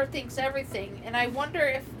overthinks everything. And I wonder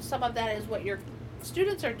if some of that is what your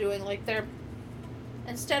students are doing. Like,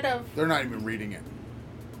 instead of... They're not even reading it.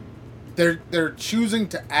 They're choosing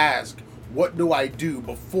to ask, what do I do,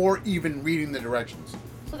 before even reading the directions.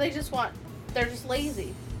 So they're just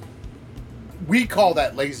lazy. We call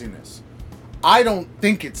that laziness. I don't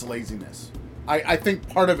think it's laziness. I think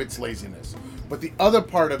part of it's laziness. But the other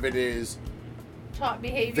part of it is... Taught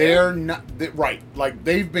behavior? They're not... Right. Like,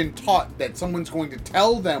 they've been taught that someone's going to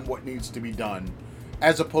tell them what needs to be done,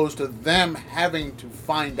 as opposed to them having to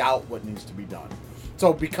find out what needs to be done.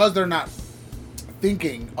 So because they're not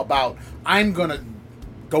thinking about, I'm going to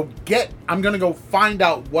go find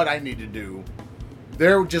out what I need to do,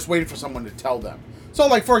 they're just waiting for someone to tell them. So,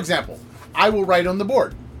 like, for example, I will write on the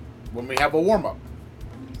board when we have a warm-up.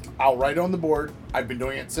 I'll write on the board. I've been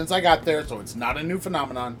doing it since I got there, so it's not a new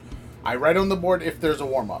phenomenon. I write on the board if there's a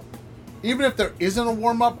warm-up. Even if there isn't a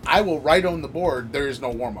warm-up, I will write on the board there is no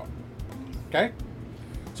warm-up. Okay?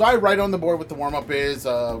 So I write on the board what the warm-up is,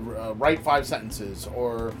 write 5 sentences,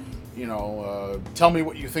 or, you know, tell me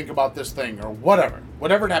what you think about this thing, or whatever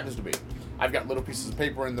it happens to be. I've got little pieces of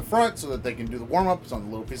paper in the front so that they can do the warm-ups on the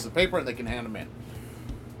little pieces of paper and they can hand them in.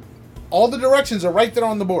 All the directions are right there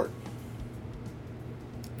on the board.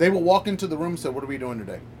 They will walk into the room and say, what are we doing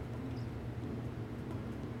today?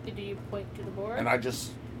 Do you point to the board? And I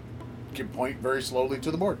just can point very slowly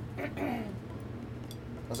to the board. I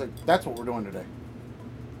was like, that's what we're doing today.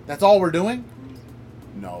 That's all we're doing?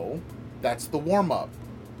 No, that's the warm-up.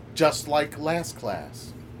 Just like last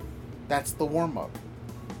class. That's the warm-up.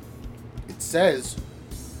 It says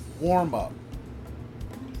warm-up.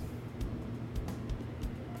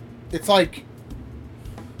 It's like,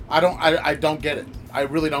 I don't get it. I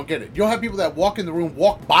really don't get it. You'll have people that walk in the room,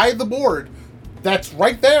 walk by the board that's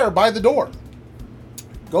right there by the door.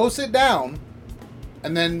 Go sit down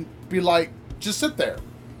and then be like, just sit there.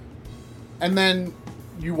 And then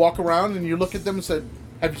you walk around and you look at them and say,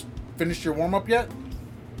 have you finished your warm-up yet?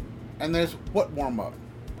 And there's, what warm-up?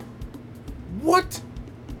 What?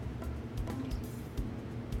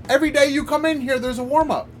 Every day you come in here, there's a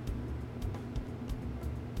warm-up.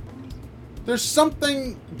 There's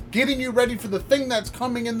something getting you ready for the thing that's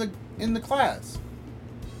coming in the class.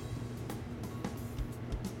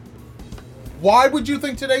 Why would you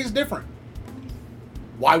think today's different?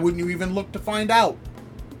 Why wouldn't you even look to find out?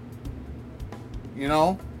 You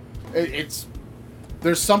know,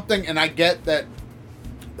 there's something, and I get that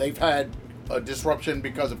they've had a disruption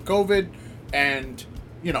because of COVID, and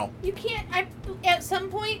you know. You can't. At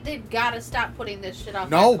some point, they've got to stop putting this shit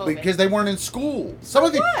off. No, because they weren't in school. Some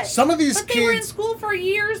of these but kids. They were in school for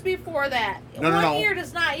years before that. No. One year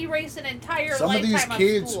does not erase an entire Some of lifetime these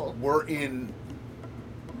kids school. were in.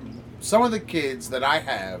 Some of the kids that I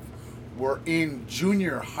have were in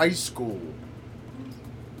junior high school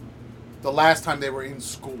the last time they were in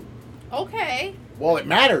school. Okay. Well, it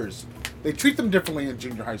matters. They treat them differently in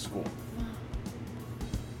junior high school.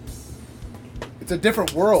 It's a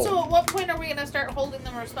different world. So at what point are we going to start holding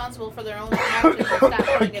them responsible for their own actions and stop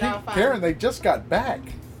putting it off on? Karen, they just got back.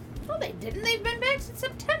 No, they didn't. They've been back since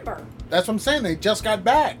September. That's what I'm saying. They just got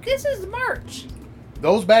back. This is March.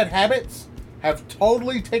 Those bad habits have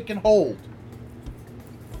totally taken hold.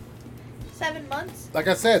 7 months? Like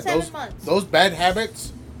I said, 7 months. those bad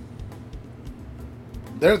habits,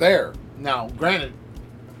 they're there. Now, granted,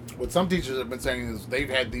 what some teachers have been saying is they've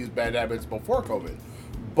had these bad habits before COVID.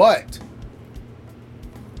 But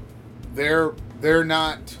they're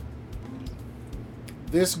not,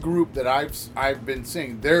 this group that I've been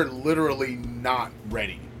seeing, they're literally not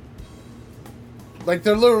ready. Like,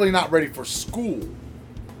 they're literally not ready for school.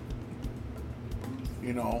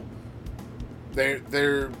 You know, they're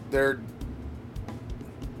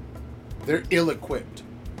ill-equipped.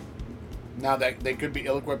 Now that they could be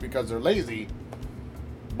ill-equipped because they're lazy,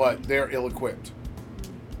 but they're ill-equipped.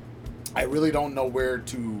 I really don't know where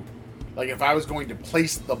to, like, if I was going to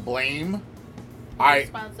place the blame,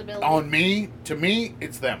 Responsibility. on me, to me,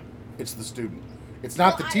 it's them. It's the student. It's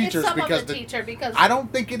not the teachers, it's because the teacher, because I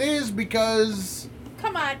don't think it is, because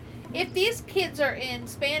come on. If these kids are in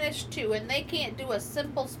Spanish 2 and they can't do a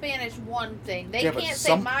simple Spanish 1 thing, they can't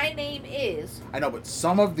say my name is. I know, but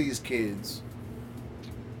some of these kids,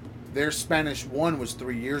 their Spanish 1 was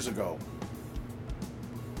 3 years ago.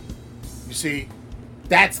 You see,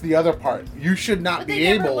 that's the other part. You should not be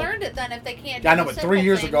able. But they never learned it then if they can't do I know, but 3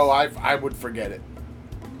 years things. ago, I would forget it.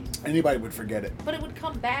 Anybody would forget it. But it would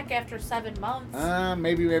come back after 7 months.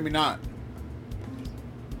 Maybe not.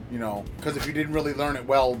 You know, because if you didn't really learn it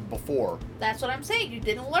well before. That's what I'm saying. You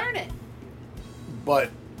didn't learn it.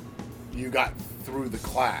 But you got through the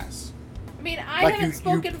class. I mean, I haven't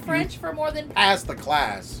spoken French for more than past the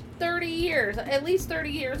class. 30 years. At least 30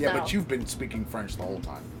 years now. Yeah, but you've been speaking French the whole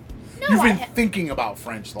time. No, You've been thinking about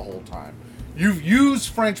French the whole time. You've used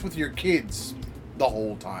French with your kids the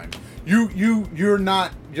whole time. You're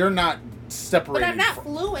not separated. But I'm not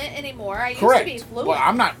fluent anymore. I Correct. used to be fluent. Well,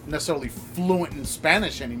 I'm not necessarily fluent in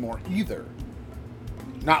Spanish anymore either.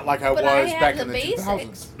 Not like I was back in the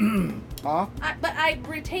basics. 2000s. Huh? But I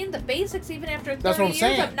retained the basics even after 30 That's what I'm years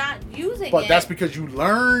saying. of not using it. But that's because you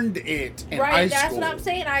learned it in high right, school. that's what I'm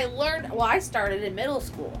saying. I started in middle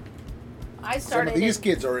school. I started. Some of these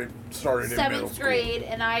kids started in middle school. 7th school. grade,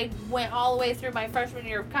 and I went all the way through my freshman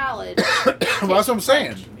year of college. Well, that's what I'm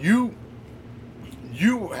saying. You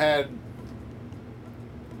had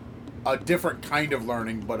a different kind of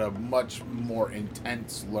learning, but a much more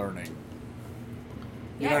intense learning.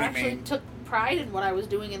 You know what I mean? I actually took pride in what I was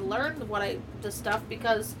doing and learned the stuff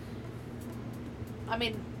because, I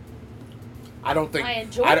mean, I don't think I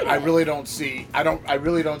enjoyed it. I really don't see. I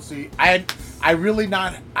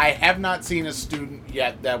have not seen a student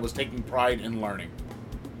yet that was taking pride in learning.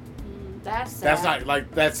 That's sad.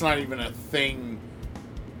 That's not even a thing.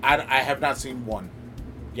 I have not seen one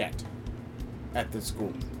yet at this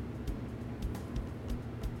school.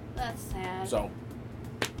 That's sad. So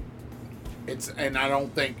I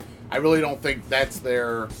really don't think that's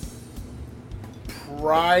their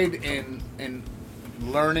pride in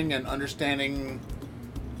learning and understanding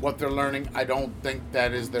what they're learning. I don't think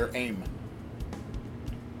that is their aim.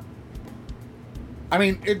 I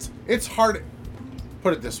mean, it's hard.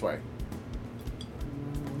 Put it this way.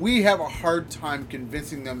 We have a hard time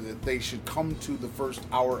convincing them that they should come to the first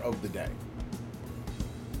hour of the day.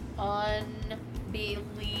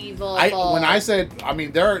 Unbelievable. When I said, I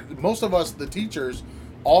mean, most of us, the teachers,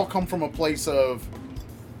 all come from a place of,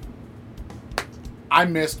 I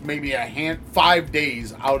missed maybe 5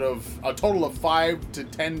 days out of a total of 5 to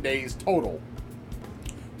 10 days total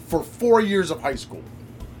for 4 years of high school.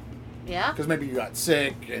 Yeah. Because maybe you got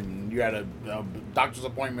sick and you had a doctor's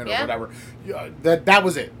appointment or whatever. That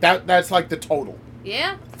was it. That's like the total.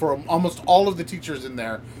 Yeah. For almost all of the teachers in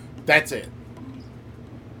there, that's it.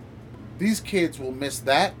 These kids will miss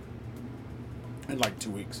that in like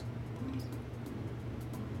 2 weeks.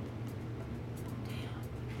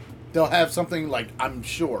 They'll have something like, I'm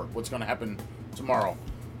sure what's going to happen tomorrow.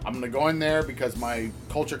 I'm going to go in there because my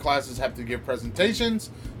culture classes have to give presentations.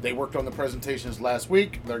 They worked on the presentations last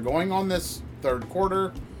week. They're going on this third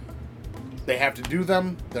quarter. They have to do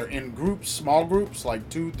them. They're in groups, small groups, like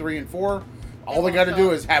 2, 3, and 4. All they got to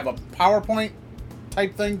do is have a PowerPoint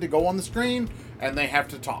type thing to go on the screen, and they have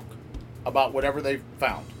to talk about whatever they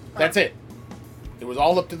found. That's it. It was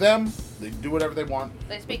all up to them. They do whatever they want.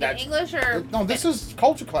 They speak in English or? No, this is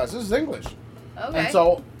culture class. This is English. Okay. And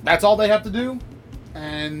so that's all they have to do.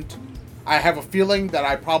 And I have a feeling that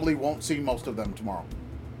I probably won't see most of them tomorrow.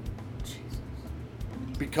 Jesus.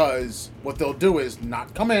 Because what they'll do is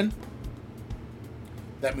not come in.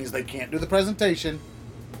 That means they can't do the presentation.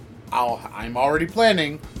 I'm already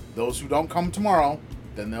planning. Those who don't come tomorrow,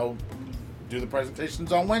 then they'll do the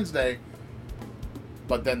presentations on Wednesday.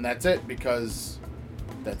 But then that's it, because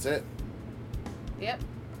that's it. Yep.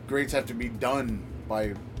 Grades have to be done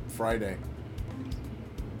by Friday.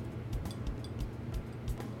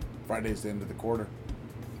 Friday's the end of the quarter.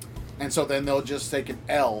 And so then they'll just take an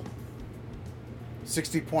L,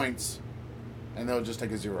 60 points, and they'll just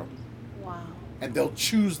take a 0. Wow. And they'll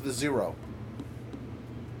choose the 0.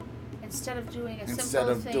 Instead of doing a simple Instead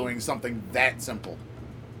of thing. doing something that simple.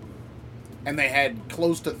 And they had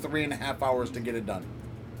close to 3.5 hours to get it done.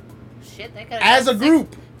 Shit, they could have As a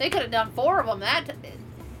group. They could have done 4 of them that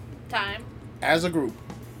time. As a group.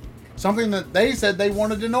 Something that they said they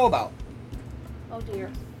wanted to know about. Oh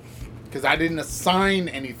dear. Because I didn't assign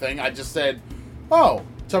anything. I just said, "Oh,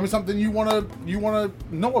 tell me something you wanna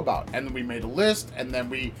know about." And then we made a list, and then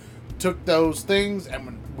we took those things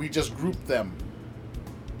and we just grouped them.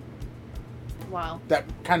 Wow. That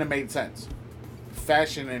kind of made sense.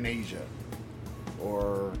 Fashion in Asia,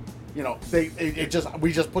 or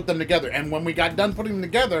we just put them together. And when we got done putting them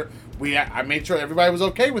together, I made sure everybody was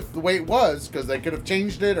okay with the way it was, because they could have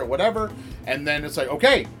changed it or whatever. And then it's like,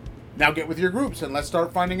 okay, now get with your groups and let's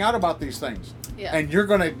start finding out about these things. Yeah. And they're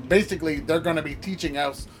going to be teaching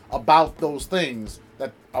us about those things,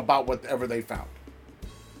 about whatever they found.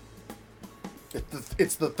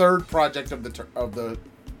 It's the third project of the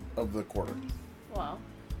quarter. Wow.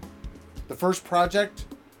 The first project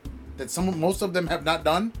that most of them have not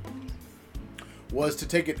done was to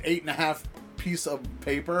take an 8.5 piece of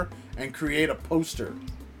paper and create a poster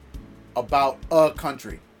about a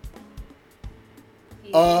country.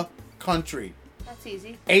 Easy. A country. That's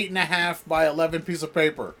easy. 8.5 by 11 piece of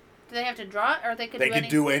paper. Do they have to draw it, or they could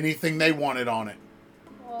do anything they wanted on it.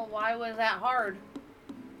 Well, why was that hard?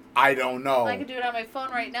 I don't know. I could do it on my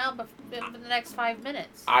phone right now, but in the next 5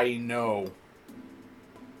 minutes. I know.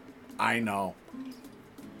 And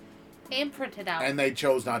print it out. And they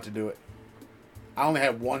chose not to do it. I only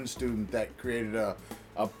had one student that created a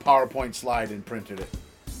PowerPoint slide and printed it.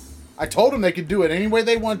 I told them they could do it any way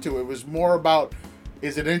they want to. It was more about,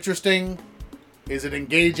 is it interesting? Is it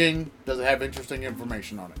engaging? Does it have interesting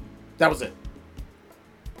information on it? That was it.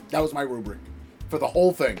 That was my rubric for the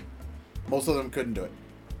whole thing. Most of them couldn't do it.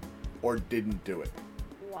 Or didn't do it.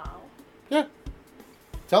 Wow. Yeah.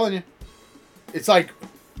 Telling you. It's like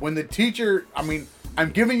when the teacher, I'm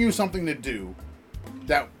giving you something to do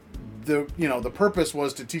that the purpose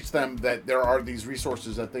was to teach them that there are these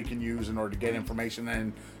resources that they can use in order to get information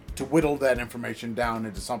and to whittle that information down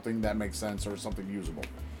into something that makes sense or something usable.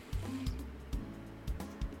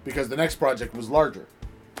 Because the next project was larger.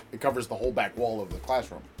 It covers the whole back wall of the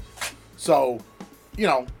classroom. So,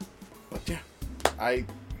 but yeah,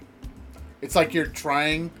 it's like you're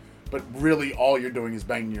trying, but really all you're doing is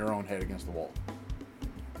banging your own head against the wall.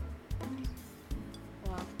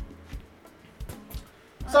 Wow.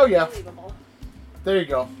 So yeah, Unbelievable. there you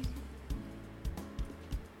go.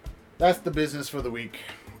 That's the business for the week.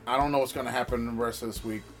 I don't know what's going to happen the rest of this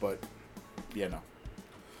week, but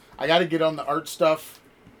I got to get on the art stuff.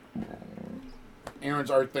 Aaron's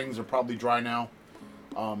art things are probably dry now.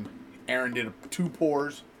 Aaron did 2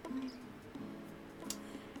 pours.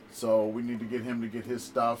 So we need to get him to get his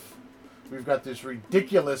stuff. We've got this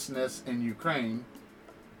ridiculousness in Ukraine.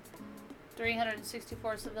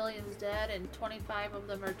 364 civilians dead, and 25 of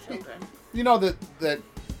them are children. You know that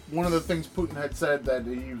one of the things Putin had said that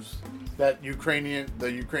the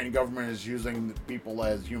Ukrainian government is using the people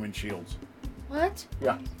as human shields. What?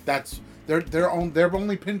 Yeah, they're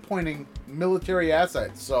only pinpointing military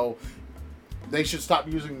assets, so they should stop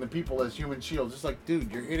using the people as human shields. It's like,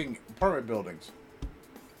 dude, you're hitting apartment buildings.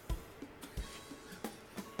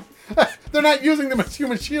 They're not using them as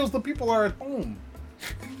human shields. The people are at home.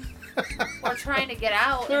 Or trying to get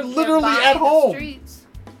out. They're and literally by at the home. Streets.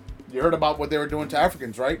 You heard about what they were doing to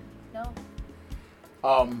Africans, right? No.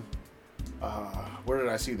 Where did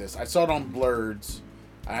I see this? I saw it on Blurds.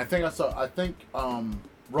 And I think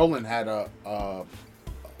Roland had a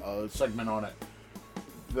segment on it.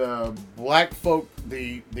 The black folk,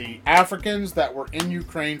 the Africans that were in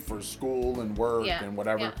Ukraine for school and work and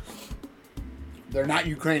whatever, they're not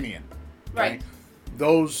Ukrainian. Okay? Right.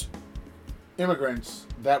 Those immigrants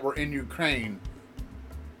that were in Ukraine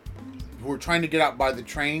who were trying to get out by the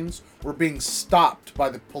trains were being stopped by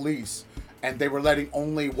the police, and they were letting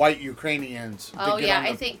only white Ukrainians to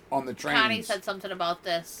get on the trains. Connie said something about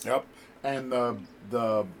this. Yep. And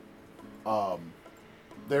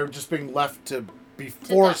they're just being left to be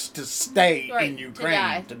forced to stay in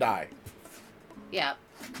Ukraine to die. Yeah.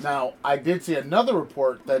 Now, I did see another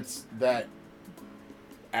report that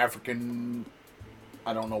African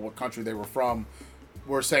I don't know what country they were from,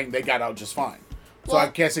 were saying they got out just fine. So Well, I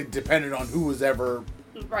guess it depended on who was ever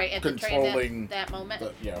right at controlling the train that moment.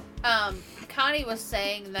 yeah. Connie was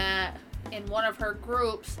saying that in one of her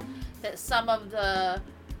groups that some of the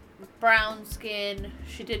brown skin,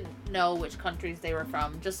 she didn't know which countries they were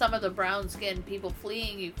from, just some of the brown skin people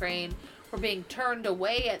fleeing Ukraine were being turned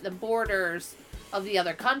away at the borders of the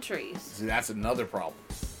other countries. See, that's another problem.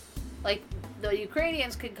 Like, the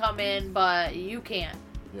Ukrainians can come in, but you can't.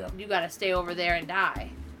 Yeah. You gotta stay over there and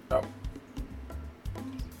die. Yep.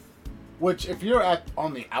 Which, if you're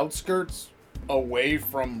on the outskirts, away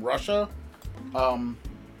from Russia,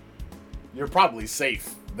 you're probably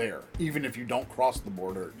safe there. Even if you don't cross the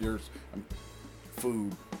border,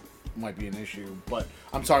 food might be an issue. But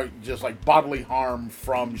I'm sorry, just like bodily harm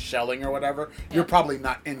from shelling or whatever, you're probably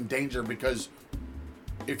not in danger because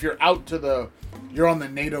if you're you're on the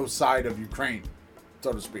NATO side of Ukraine,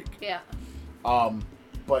 so to speak. Yeah.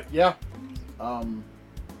 But yeah,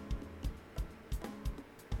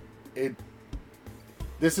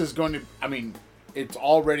 this is going to, I mean, it's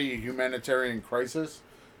already a humanitarian crisis,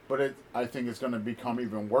 but I think it's going to become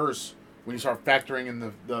even worse when you start factoring in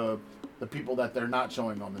the people that they're not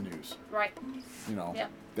showing on the news. Right. You know, yeah.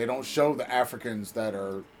 They don't show the Africans that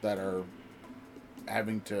are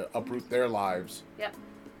having to uproot their lives. Yep.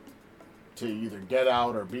 To either get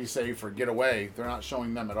out or be safe or get away. They're not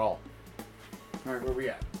showing them at all. All right, where are we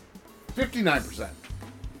at? 59%.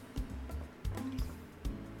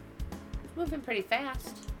 Moving pretty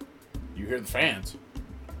fast. You hear the fans.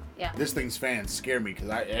 Yeah. This thing's fans scare me because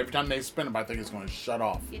every time they spin them, I think it's going to shut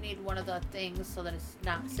off. You need one of the things so that it's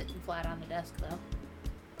not sitting flat on the desk, though.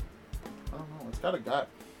 I don't know. It's got a gut.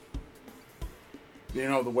 You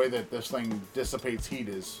know, the way that this thing dissipates heat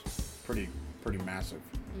is pretty massive.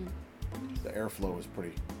 The airflow is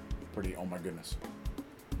pretty. Oh my goodness.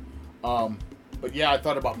 But yeah, I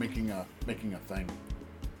thought about making a thing,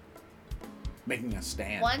 making a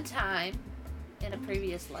stand. One time, in a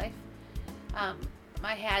previous life,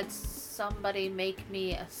 I had somebody make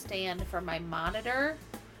me a stand for my monitor.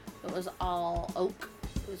 It was all oak.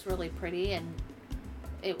 It was really pretty, and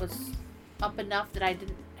it was up enough that I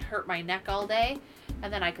didn't hurt my neck all day.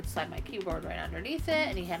 And then I could slide my keyboard right underneath it,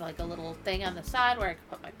 and he had like a little thing on the side where I could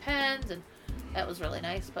put my pens, and that was really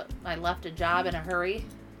nice. But I left a job in a hurry.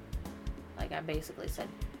 Like, I basically said,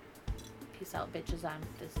 peace out, bitches.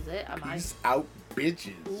 This is it. Peace out,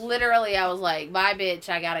 bitches. Literally, I was like, bye, bitch.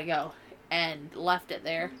 I gotta go. And left it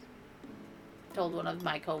there. Told one of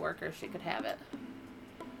my coworkers she could have it.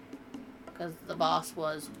 Because the boss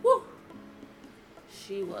was, whoo!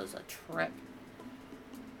 She was a trip.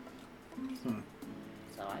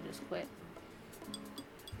 So I just quit.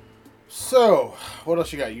 So, what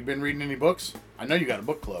else you got? You been reading any books? I know you got a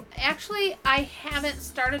book club. Actually, I haven't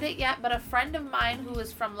started it yet, but a friend of mine who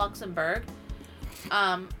is from Luxembourg,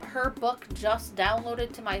 her book just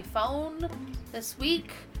downloaded to my phone this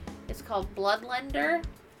week. It's called Bloodlender,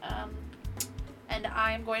 and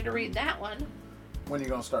I'm going to read that one. When are you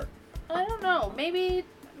going to start? I don't know. Maybe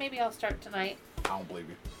I'll start tonight. I don't believe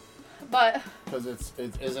you. But because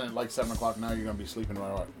isn't it like 7 o'clock now? You're going to be sleeping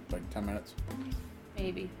by what, like 10 minutes?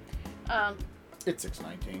 maybe. It's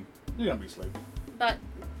 6:19. You're going to be sleeping. But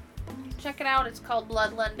check it out. It's called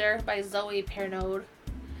Bloodlender by Zoe Pernod.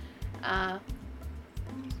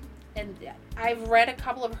 And I've read a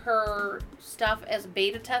couple of her stuff as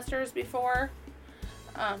beta testers before.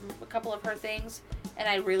 A couple of her things. And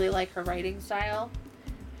I really like her writing style.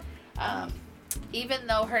 Even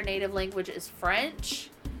though her native language is French,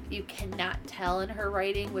 you cannot tell in her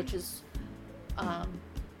writing, which is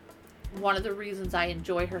one of the reasons I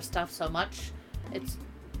enjoy her stuff so much.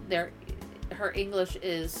 Her English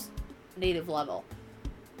is native level.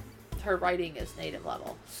 Her writing is native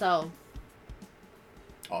level. So,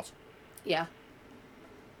 awesome. Yeah.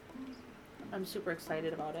 I'm super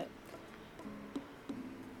excited about it.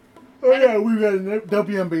 Oh yeah, we've got a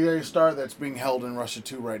WNBA star that's being held in Russia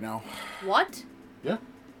too right now. What? Yeah.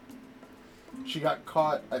 She got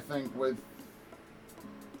caught, I think, with,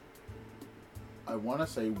 I want to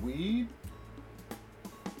say weed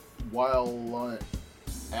while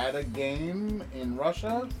at a game in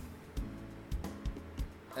Russia.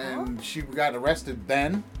 And she got arrested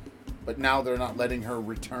then, but now they're not letting her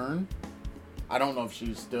return. I don't know if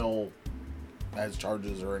she's still has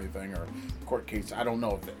charges or anything or court case. I don't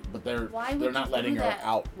know if but they're not letting her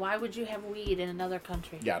out. Why would you have weed in another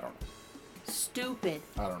country? Yeah, I don't know. Stupid.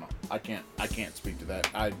 I don't know. I can't speak to that.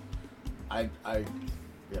 I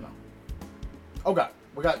you know. Oh God,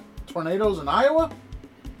 we got tornadoes in Iowa.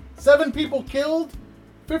 7 people killed.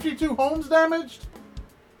 52 homes damaged.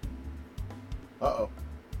 Uh-oh.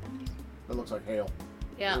 It looks like hail.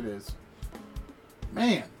 Yeah. It is.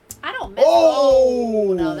 Man. I don't miss. Oh!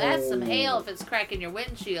 Oh no, that's some hail if it's cracking your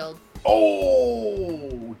windshield.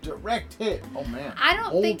 Oh! Direct hit. Oh man. I don't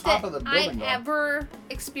Whole think top that of the I building gone. ever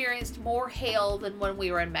experienced more hail than when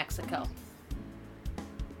we were in Mexico.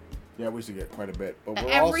 Yeah, we used to get quite a bit, but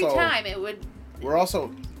we're Every also, time it would. We're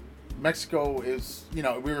also. Mexico is, we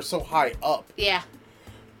were so high up. Yeah.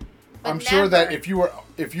 But I'm sure that never-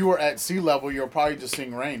 if you were at sea level, you're probably just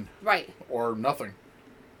seeing rain Right. or nothing.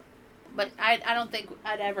 But I don't think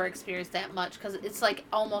I'd ever experienced that much because it's like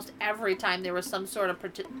almost every time there was some sort of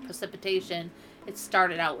precipitation, it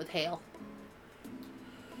started out with hail.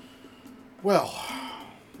 Well,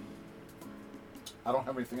 I don't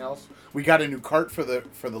have anything else. We got a new cart for the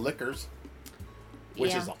liquors,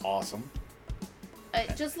 which is awesome.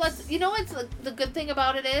 It just lets what's the good thing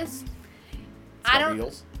about it is, It's got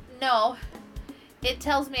wheels. No, it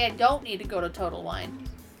tells me I don't need to go to Total Wine.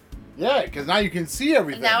 Yeah, because now you can see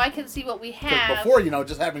everything. Now I can see what we 'Cause have. before,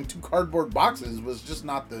 just having 2 cardboard boxes was just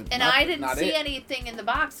not the. And I didn't see anything in the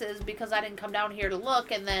boxes because I didn't come down here to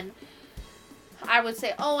look. And then I would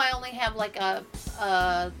say, oh, I only have like a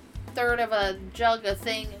third of a jug of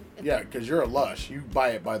thing. Yeah, because you're a lush. You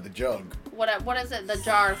buy it by the jug. What is it? The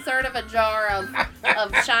jar, third of a jar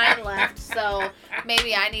of Shine left. So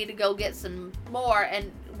maybe I need to go get some more.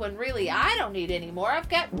 And when really I don't need any more. I've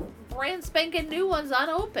got brand spanking new ones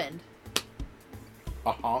unopened.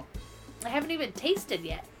 Uh-huh. I haven't even tasted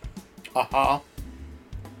yet. Uh-huh.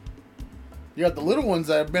 You got the little ones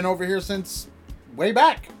that have been over here since way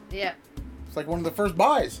back. Yeah. It's like one of the first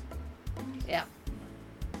buys. Yeah.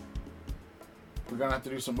 We're going to have to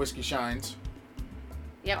do some whiskey shines.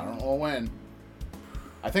 Yep. I don't know when.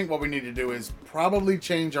 I think what we need to do is probably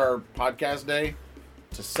change our podcast day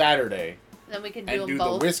to Saturday. Then we can do And them do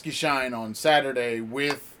both. the whiskey shine on Saturday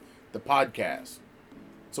with the podcast.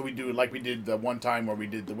 So we do it like we did the one time where we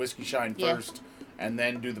did the whiskey shine first, and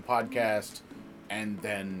then do the podcast, and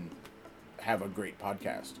then have a great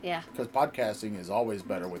podcast. Yeah. Because podcasting is always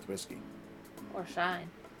better with whiskey. Or Shine.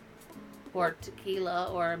 Or tequila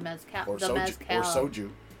or mezcal. Or the soju. mezcal. Or soju.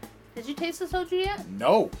 Did you taste the soju yet?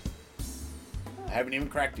 No. I haven't even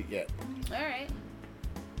cracked it yet. Alright.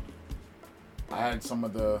 I had some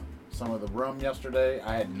of the rum yesterday.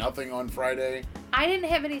 I had nothing on Friday. I didn't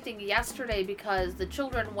have anything yesterday because the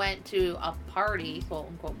children went to a party, quote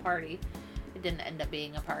unquote party. It didn't end up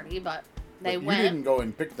being a party, but they But went. You didn't go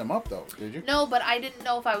and pick them up though, did you? No, but I didn't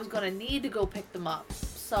know if I was going to need to go pick them up.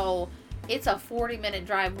 So it's a 40-minute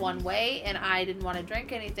drive one way, and I didn't want to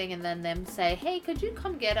drink anything, and then them say, hey, could you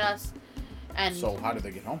come get us? And So how did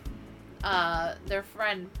they get home? their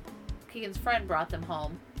friend, Keegan's friend, brought them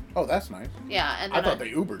home. Oh, that's nice. Yeah, and I then thought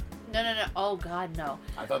they Ubered. No. Oh God, no.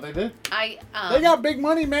 I thought they did. They They got big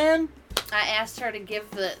money, man. I asked her to give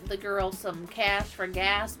the girl some cash for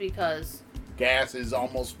gas because Gas is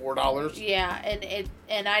almost $4. yeah,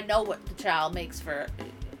 and I know what the child makes for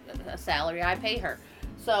a salary. I pay her,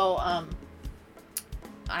 so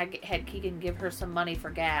I had Keegan give her some money for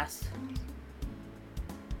gas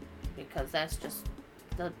because that's just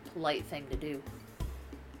the polite thing to do.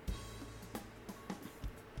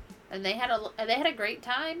 And they had a great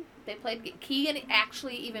time. They played. Keegan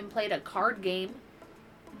actually even played a card game,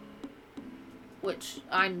 which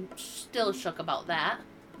I'm still shook about that.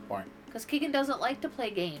 Why? Because Keegan doesn't like to play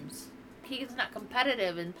games. Keegan's not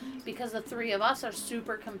competitive, and because the three of us are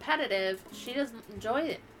super competitive, she doesn't enjoy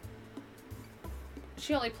it.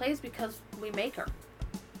 She only plays because we make her.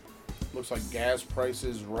 Looks like gas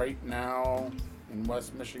prices right now in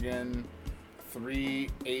West Michigan,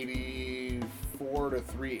 $3.84 to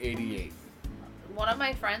 $3.88. One of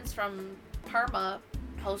my friends from Parma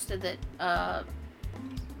posted that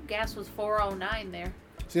gas was $4.09 there.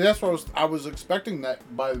 See, that's what I was expecting that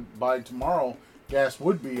by tomorrow, gas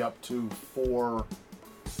would be up to $4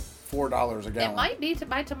 a gallon. It might be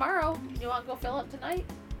by tomorrow. You want to go fill up tonight?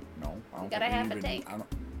 No, I don't. Got a think we half a even- tank. I don't,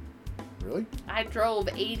 really? I drove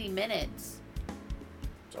 80 minutes.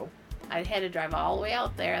 So I had to drive all the way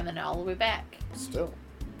out there and then all the way back. still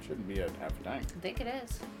shouldn't be at half a tank. I think it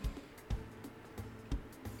is.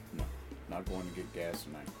 No, not going to get gas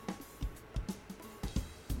tonight.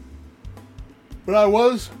 But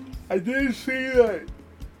I did see that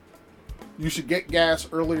you should get gas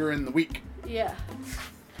earlier in the week. Yeah.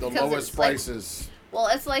 The Because lowest it's like- prices. Well,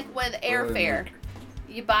 it's like with earlier in the airfare. week.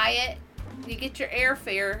 You buy it, you get your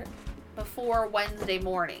airfare before Wednesday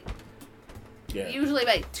morning. Yeah. Usually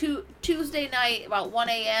by Tuesday night, about 1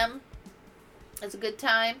 a.m. is a good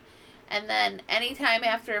time. And then anytime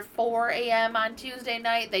after 4 a.m. on Tuesday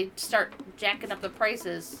night, they start jacking up the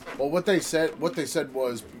prices. Well, what they said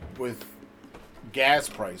was with gas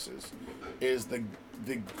prices is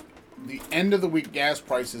the end of the week gas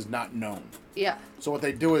price is not known. Yeah. So what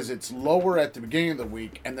they do is it's lower at the beginning of the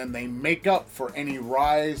week, and then they make up for any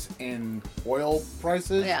rise in oil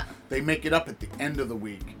prices. Yeah. They make it up at the end of the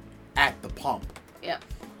week at the pump. Yeah.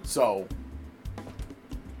 So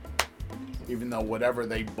even though whatever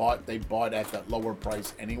they bought at that lower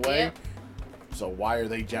price anyway. Yep. So why are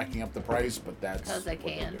they jacking up the price? But that's because they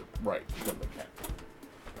what can. do. Right. Because they can.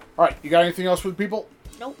 All right. You got anything else for the people?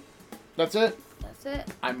 Nope. That's it. That's it.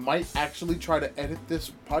 I might actually try to edit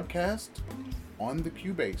this podcast on the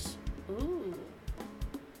Cubase. Ooh.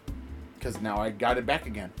 Because now I got it back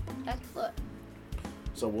again. Excellent.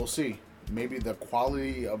 So we'll see. Maybe the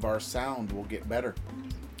quality of our sound will get better.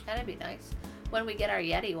 That'd be nice. When we get our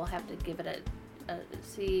Yeti, we'll have to give it a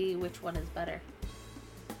see which one is better.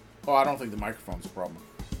 Oh, I don't think the microphone's a problem.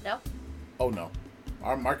 No? Oh, no.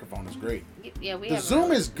 Our microphone is great. Yeah, we The have.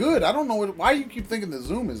 Zoom is good. I don't know why you keep thinking the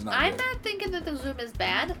Zoom is not I'm good. not thinking that the Zoom is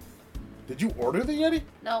bad. Did you order the Yeti?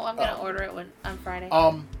 No, I'm gonna order it on Friday.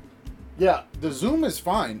 Yeah, the Zoom is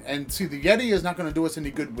fine. And see, the Yeti is not going to do us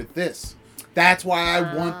any good with this. That's why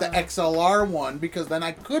I want the XLR one, because then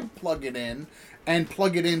I could plug it in and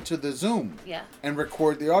plug it into the Zoom. Yeah. And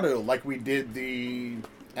record the audio like we did the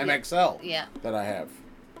MXL Yeah. that I have.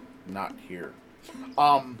 Not here.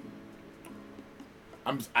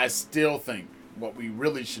 I still think what we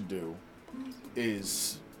really should do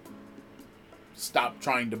is stop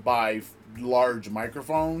trying to buy large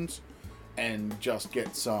microphones and just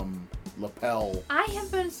get some lapel. I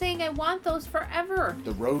have been saying I want those forever.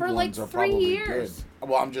 The Rode for ones like are 3 probably years. good.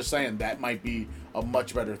 Well, I'm just saying that might be a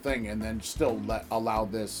much better thing, and then still allow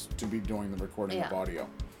this to be doing the recording of audio.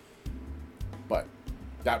 But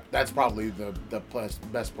that's probably the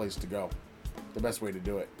best place to go, the best way to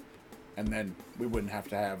do it, and then we wouldn't have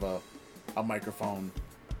to have a microphone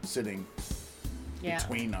sitting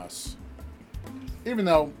between us. Even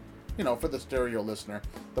though, for the stereo listener,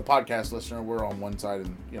 the podcast listener, we're on one side,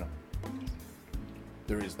 and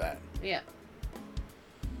there is that. Yeah.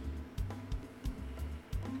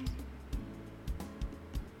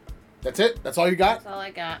 That's it? That's all you got? That's all I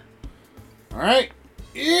got. All right.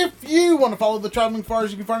 If you want to follow the Traveling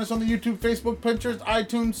Fars, you can find us on the YouTube, Facebook, Pinterest,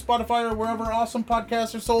 iTunes, Spotify, or wherever awesome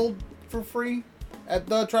podcasts are sold for free at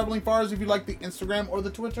the Traveling Fars if you like the Instagram or the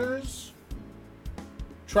Twitters.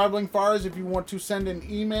 Traveling Fars if you want to send an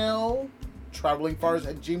email,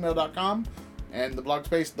 travelingfars@gmail.com, and the blog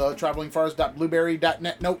space,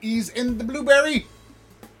 thetravelingfars.blueberry.net. No E's in the blueberry.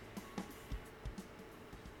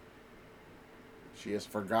 She has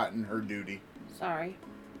forgotten her duty. Sorry.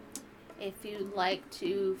 If you'd like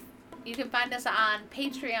to, you can find us on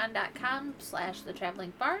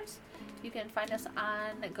patreon.com/thetravelingfars. You can find us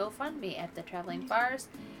on GoFundMe at The Traveling Fars.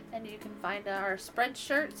 And you can find our spread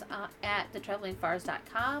shirts at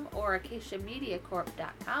thetravelingfars.com or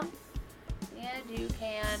acaciamediacorp.com. And you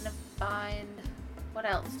can find, what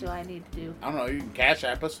else do I need to do? I don't know, you can Cash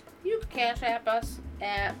App us. You can Cash App us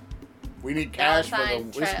at We need cash for the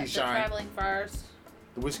Whiskey The Shine. Traveling Fars.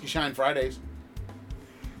 The Whiskey Shine Fridays.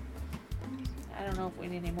 I don't know if we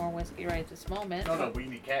need any more whiskey right this moment. No, we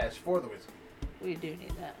need cash for the whiskey. We do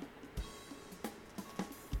need that.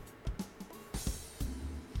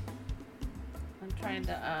 I'm trying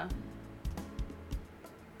to,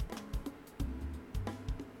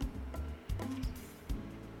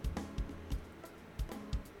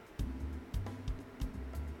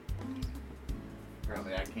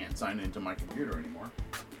 Apparently I can't sign into my computer anymore.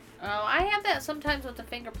 Oh, I have that sometimes with the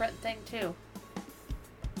fingerprint thing too.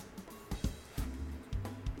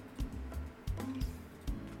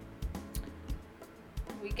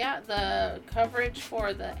 We got the coverage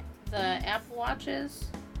for the Apple Watches,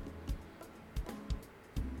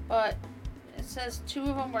 but it says 2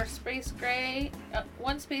 of them were space gray,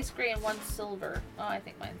 1 space gray and 1 silver. Oh, I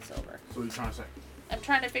think mine's silver. So what are you trying to say? I'm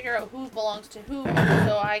trying to figure out who belongs to who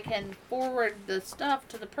so I can forward the stuff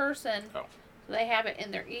to the person so they have it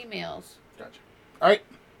in their emails. Gotcha. All right.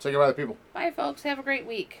 Say goodbye to the people. Bye, folks. Have a great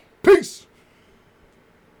week. Peace.